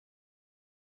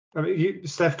 I mean,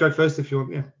 Steph, go first if you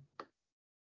want. Yeah.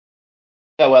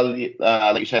 Yeah, well,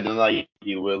 like you said,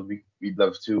 we'd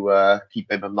love to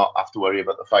keep him and not have to worry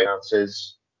about the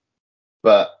finances.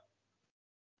 But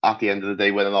at the end of the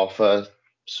day, when an offer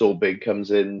so big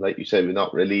comes in, like you said, we're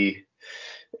not really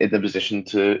in the position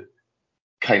to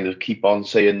kind of keep on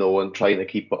saying no and trying to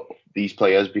keep up these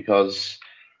players, because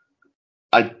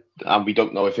we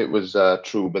don't know if it was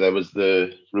true, but there was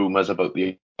the rumours about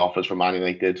the offers from Man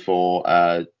United for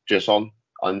Gerson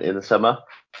in the summer,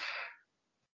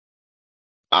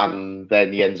 and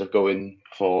then he ends up going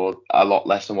for a lot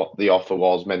less than what the offer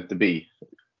was meant to be.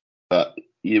 But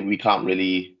we can't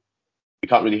really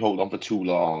hold on for too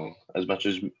long, as much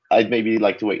as I'd maybe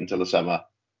like to wait until the summer.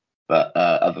 But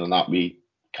other than that, we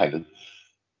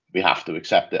have to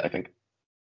accept it, I think.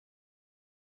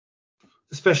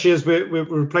 Especially as we're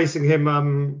replacing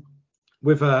him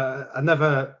with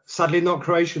another, sadly not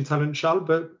Croatian talent, Charles,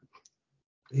 but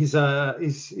he's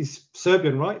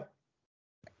Serbian, right?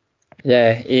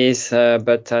 Yeah, he is.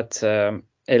 But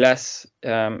Elas,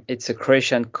 it's a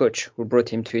Croatian coach who brought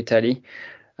him to Italy,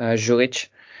 Juric,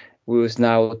 who is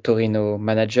now Torino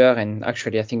manager. And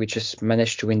actually, I think we just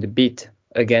managed to win the bid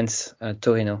against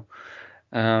Torino.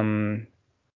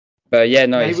 But yeah,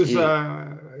 no,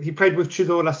 he played with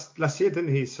Tudor last year,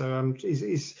 didn't he? So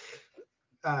he's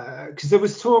because there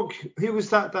was talk. Who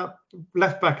was that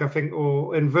left back, I think,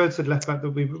 or inverted left back that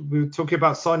we were talking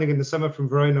about signing in the summer from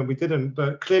Verona? We didn't,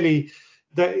 but clearly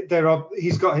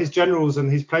he's got his generals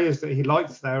and his players that he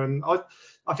likes there, and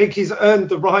I think he's earned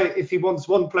the right if he wants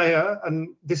one player, and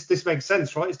this makes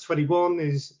sense, right? He's 21,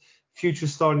 he's future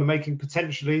star in the making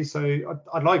potentially. So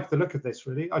I like the look of this,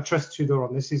 really. I trust Tudor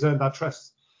on this. He's earned our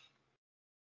trust.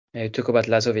 You talk about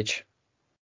Lazovic,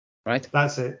 right?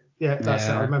 That's it. Yeah, that's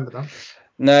it. I remember that.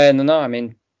 No. I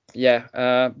mean,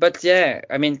 yeah. But yeah,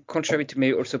 I mean, contrary to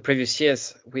maybe also previous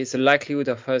years, with the likelihood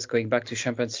of us going back to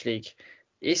Champions League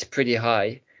is pretty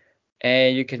high.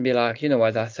 And you can be like, you know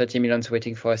what, there are 30 million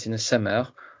waiting for us in the summer.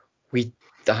 We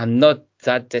are not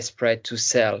that desperate to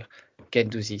sell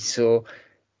Guendouzi. So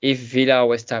if Villa or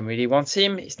West Ham really wants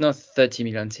him, it's not 30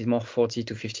 million, it's more 40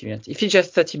 to 50 million. If it's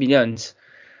just 30 million,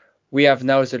 we have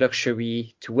now the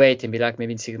luxury to wait and be like,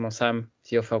 maybe in 6 months' time,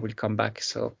 the offer will come back.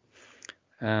 So,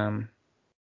 sorry,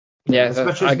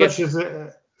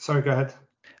 go ahead.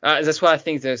 That's why I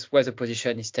think that's where the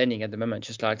position is standing at the moment.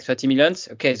 Just like 30 million,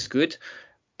 okay, it's good,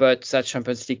 but that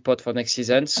Champions League pot for next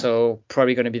season, so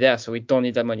probably going to be there. So we don't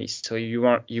need that money. So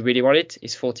you really want it?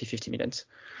 It's 40, 50 million.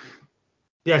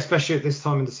 Yeah, especially at this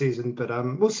time in the season. But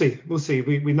we'll see. We'll see.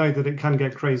 We know that it can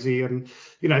get crazy, and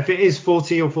if it is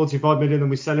 40 or 45 million and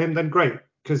we sell him, then great,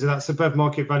 because that's above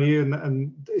market value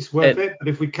and it's worth it. But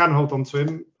if we can hold on to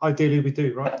him, ideally we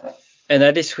do, right? And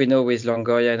at least we know with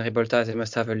Longoria and Ribolta, they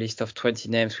must have a list of 20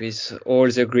 names with all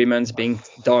the agreements being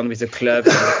done with the clubs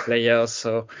and the players.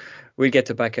 So we'll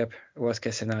get a backup, worst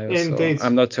case scenario. Indeed. So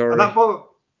I'm not worried.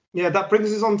 That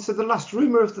brings us on to the last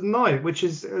rumour of the night, which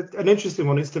is an interesting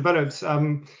one. It's developed.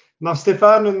 Now,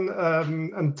 Stefan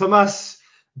and Thomas,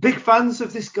 big fans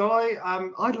of this guy.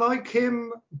 I like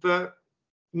him, but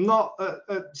not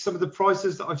at some of the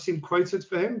prices that I've seen quoted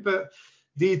for him. But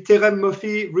the Terem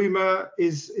Murphy rumour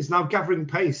is now gathering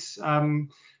pace.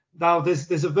 Now,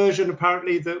 there's a version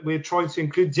apparently that we're trying to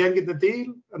include Dieng in the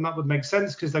deal, and that would make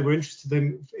sense because they were interested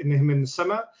in him in the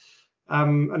summer.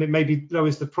 And it maybe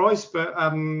lowers the price, but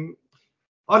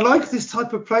I like this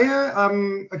type of player.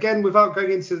 Again, without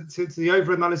going into the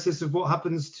over analysis of what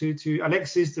happens to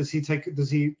Alexis, does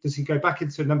he go back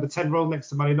into a number 10 role next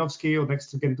to Malinovsky or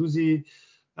next to Guendouzi?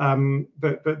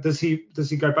 But does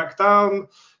he go back down?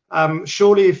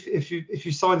 Surely, if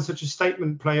you sign such a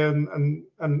statement player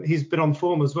and he's been on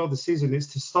form as well this season, it's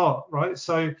to start, right?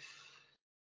 So,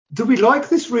 do we like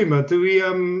this rumor? Do we?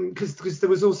 Because there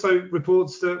was also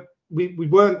reports that we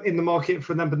weren't in the market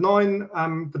for number 9,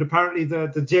 but apparently the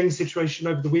Dieng situation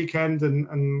over the weekend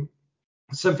and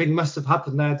something must have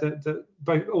happened there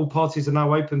that all parties are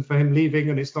now open for him leaving,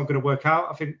 and it's not going to work out.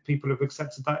 I think people have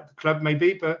accepted that at the club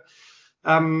maybe, but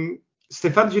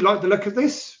Stefan, do you like the look of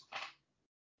this?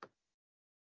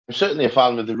 I'm certainly a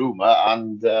fan of the rumour,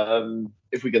 and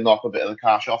if we can knock a bit of the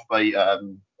cash off by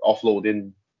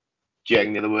offloading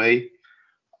Dieng the other way,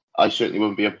 I certainly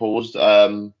wouldn't be opposed.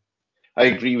 I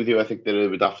agree with you. I think that it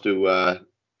would have to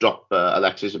drop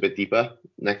Alexis a bit deeper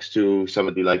next to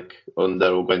somebody like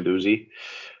Under or Guendouzi.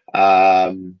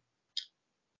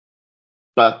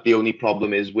 But the only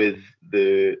problem is with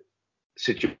the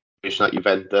situation at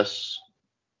Juventus.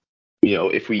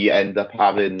 If we end up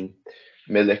having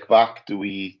Milik back, do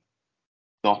we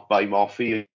not buy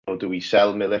Murphy, or do we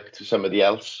sell Milik to somebody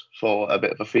else for a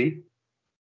bit of a fee?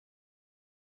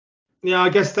 Yeah, I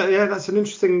guess that's an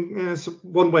interesting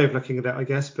one way of looking at it, I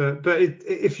guess. But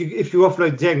if you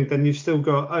offload Dieng, then you've still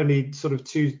got only sort of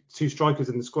two strikers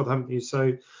in the squad, haven't you?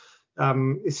 So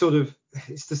it's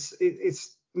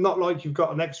not like you've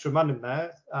got an extra man in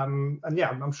there. And yeah,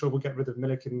 I'm sure we'll get rid of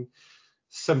Milik in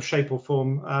some shape or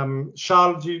form.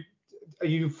 Charles, are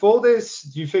you for this?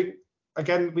 Do you think,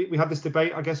 again, we had this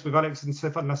debate, I guess, with Alex and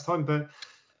Stefan last time, but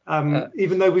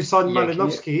even though we've signed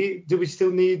Malinovsky, do we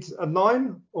still need a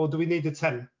 9 or do we need a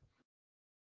 10?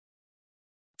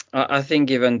 I think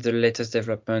given the latest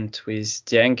development with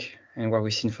Dieng and what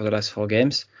we've seen for the last 4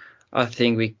 games, I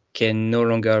think we can no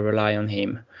longer rely on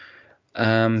him.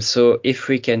 So if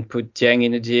we can put Dieng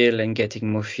in a deal and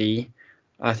getting Murphy,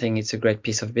 I think it's a great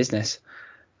piece of business.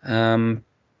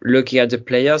 Looking at the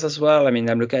players as well,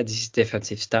 I'm looking at these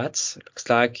defensive stats. It looks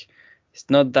like it's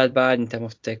not that bad in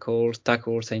terms of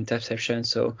tackles and interceptions.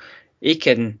 So he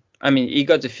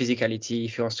got the physicality.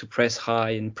 If he wants to press high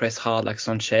and press hard like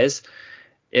Sanchez,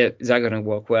 they're going to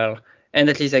work well. And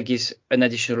at least that gives an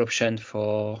additional option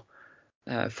for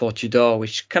Tudor,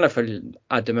 which kind of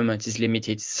at the moment is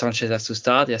limited. Sanchez has to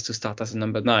start. He has to start as a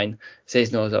number 9.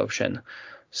 There's no other option.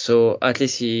 So at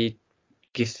least he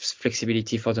gives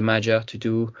flexibility for the manager to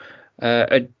do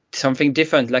something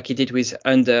different, like he did with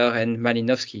Under and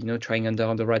Malinovsky, trying Under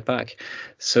on the right back.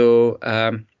 So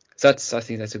I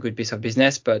think that's a good piece of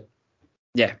business. But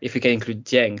yeah, if we can include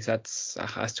Dieng, that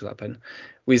has to happen.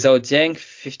 Without Dieng,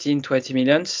 15-20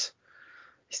 millions,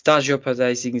 start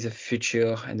jeopardizing the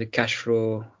future and the cash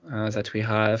flow that we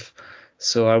have.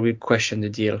 So I will question the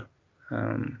deal.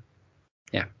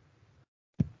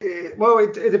 Well,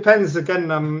 it depends.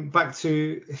 Again, back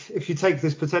to if you take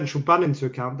this potential ban into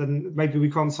account, then maybe we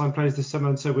can't sign players this summer,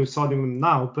 and so we're signing them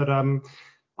now. But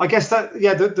I guess that,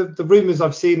 the rumours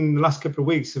I've seen in the last couple of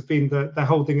weeks have been that they're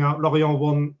holding out. Lorient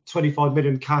won 25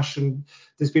 million cash, and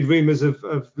there's been rumours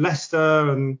of Leicester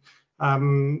and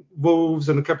Wolves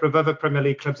and a couple of other Premier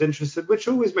League clubs interested, which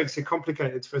always makes it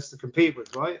complicated for us to compete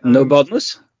with, right? No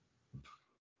Bournemouth?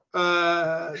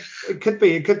 It could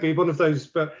be one of those,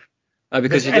 but.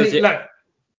 Because the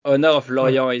owner of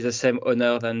Lorient is the same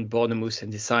owner than Bournemouth,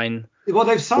 and they signed. Well,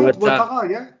 they've signed Ouattara,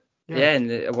 yeah. Yeah, and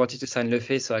they wanted to sign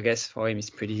Lefebvre, so I guess for him it's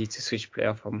pretty easy to switch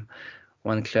player from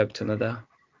one club to another.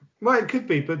 Well, it could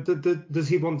be, but does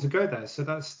he want to go there? So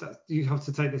that's you have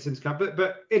to take this into account.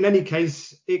 But in any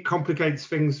case, it complicates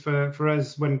things for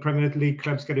us when Premier League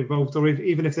clubs get involved, or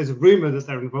even if there's a rumour that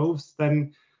they're involved,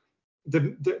 then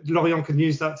Lorient can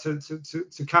use that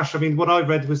to cash. I mean, what I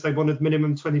read was they wanted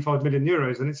minimum 25 million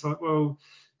euros, and it's like, well,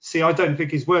 see, I don't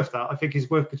think he's worth that. I think he's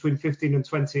worth between 15 and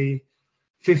 20.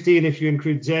 15 if you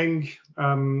include Zheng.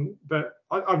 But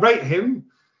I rate him.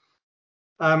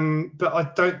 But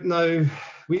I don't know.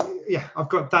 I've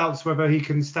got doubts whether he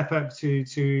can step up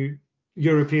to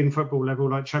European football level,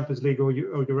 like Champions League or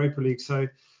Europa League. So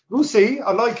we'll see.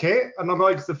 I like it, and I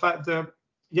like the fact that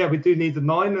we do need the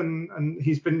 9, and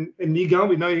he's been in Ligue 1.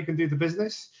 We know he can do the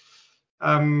business.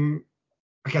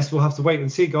 I guess we'll have to wait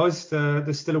and see, guys.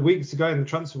 There's still a week to go in the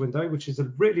transfer window, which is a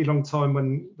really long time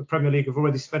when the Premier League have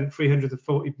already spent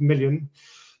 340 million.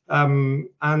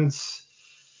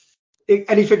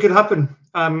 Anything could happen.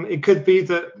 It could be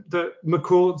that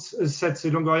McCourt has said to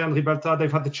Longoria and Ribalta,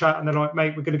 they've had the chat and they're like,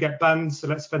 mate, we're going to get banned, so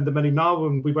let's spend the money now,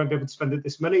 and we won't be able to spend it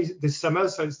this summer,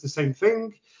 so it's the same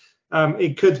thing.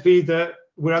 It could be that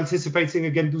we're anticipating a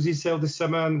Guendouzi sale this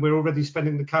summer, and we're already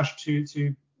spending the cash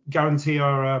to guarantee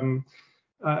our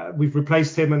we've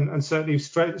replaced him and certainly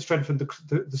strengthened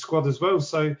the squad as well.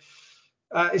 So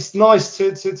it's nice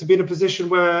to be in a position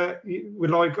where we're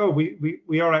like,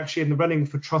 we are actually in the running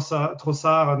for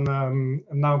Trossard and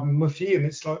now Muffy, and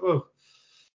it's like,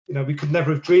 we could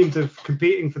never have dreamed of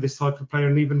competing for this type of player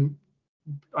and even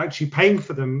actually paying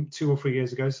for them 2 or 3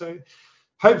 years ago. So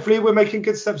hopefully we're making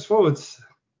good steps forwards.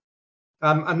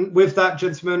 And with that,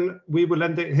 gentlemen, we will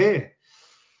end it here.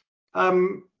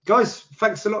 Guys,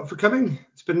 thanks a lot for coming.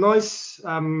 It's been nice.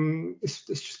 It's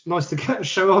just nice to get a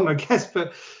show on, I guess,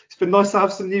 but it's been nice to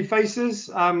have some new faces.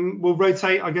 We'll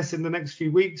rotate, I guess, in the next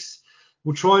few weeks.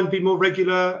 We'll try and be more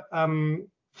regular.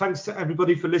 Thanks to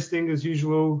everybody for listening, as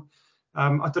usual. I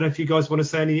don't know if you guys want to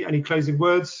say any closing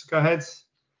words. Go ahead.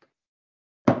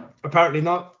 Apparently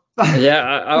not.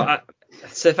 Yeah,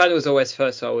 Stefan was always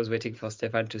first, so I was waiting for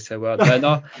Stefan to say a word. But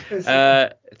no,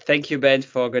 thank you, Ben,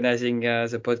 for organizing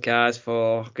the podcast,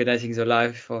 for organizing the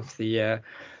live of the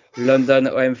London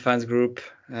OM fans group.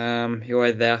 You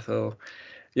were there, so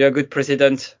you're a good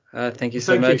president. Thank you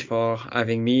so much for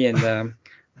having me, and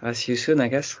I'll see you soon, I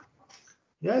guess.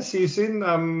 Yeah, see you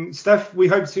soon. Steph, we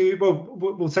hope to,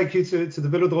 we'll take you to the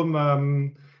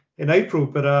Velodrome in April,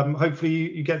 but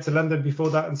hopefully you get to London before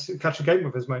that and catch a game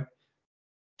with us, mate.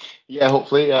 Yeah,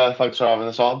 hopefully. Thanks for having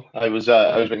us on. I was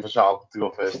waiting for Charles to go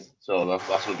first, so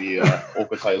that's what the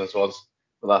awkward silence was.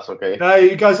 But that's okay. No,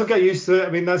 you guys will get used to it.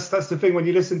 I mean, that's the thing when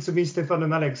you listen to me, Stefan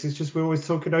and Alex. It's just we're always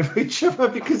talking over each other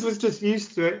because we're just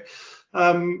used to it.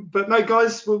 But no,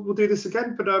 guys, we'll do this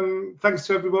again. But thanks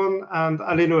to everyone, and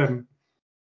allez l'OM.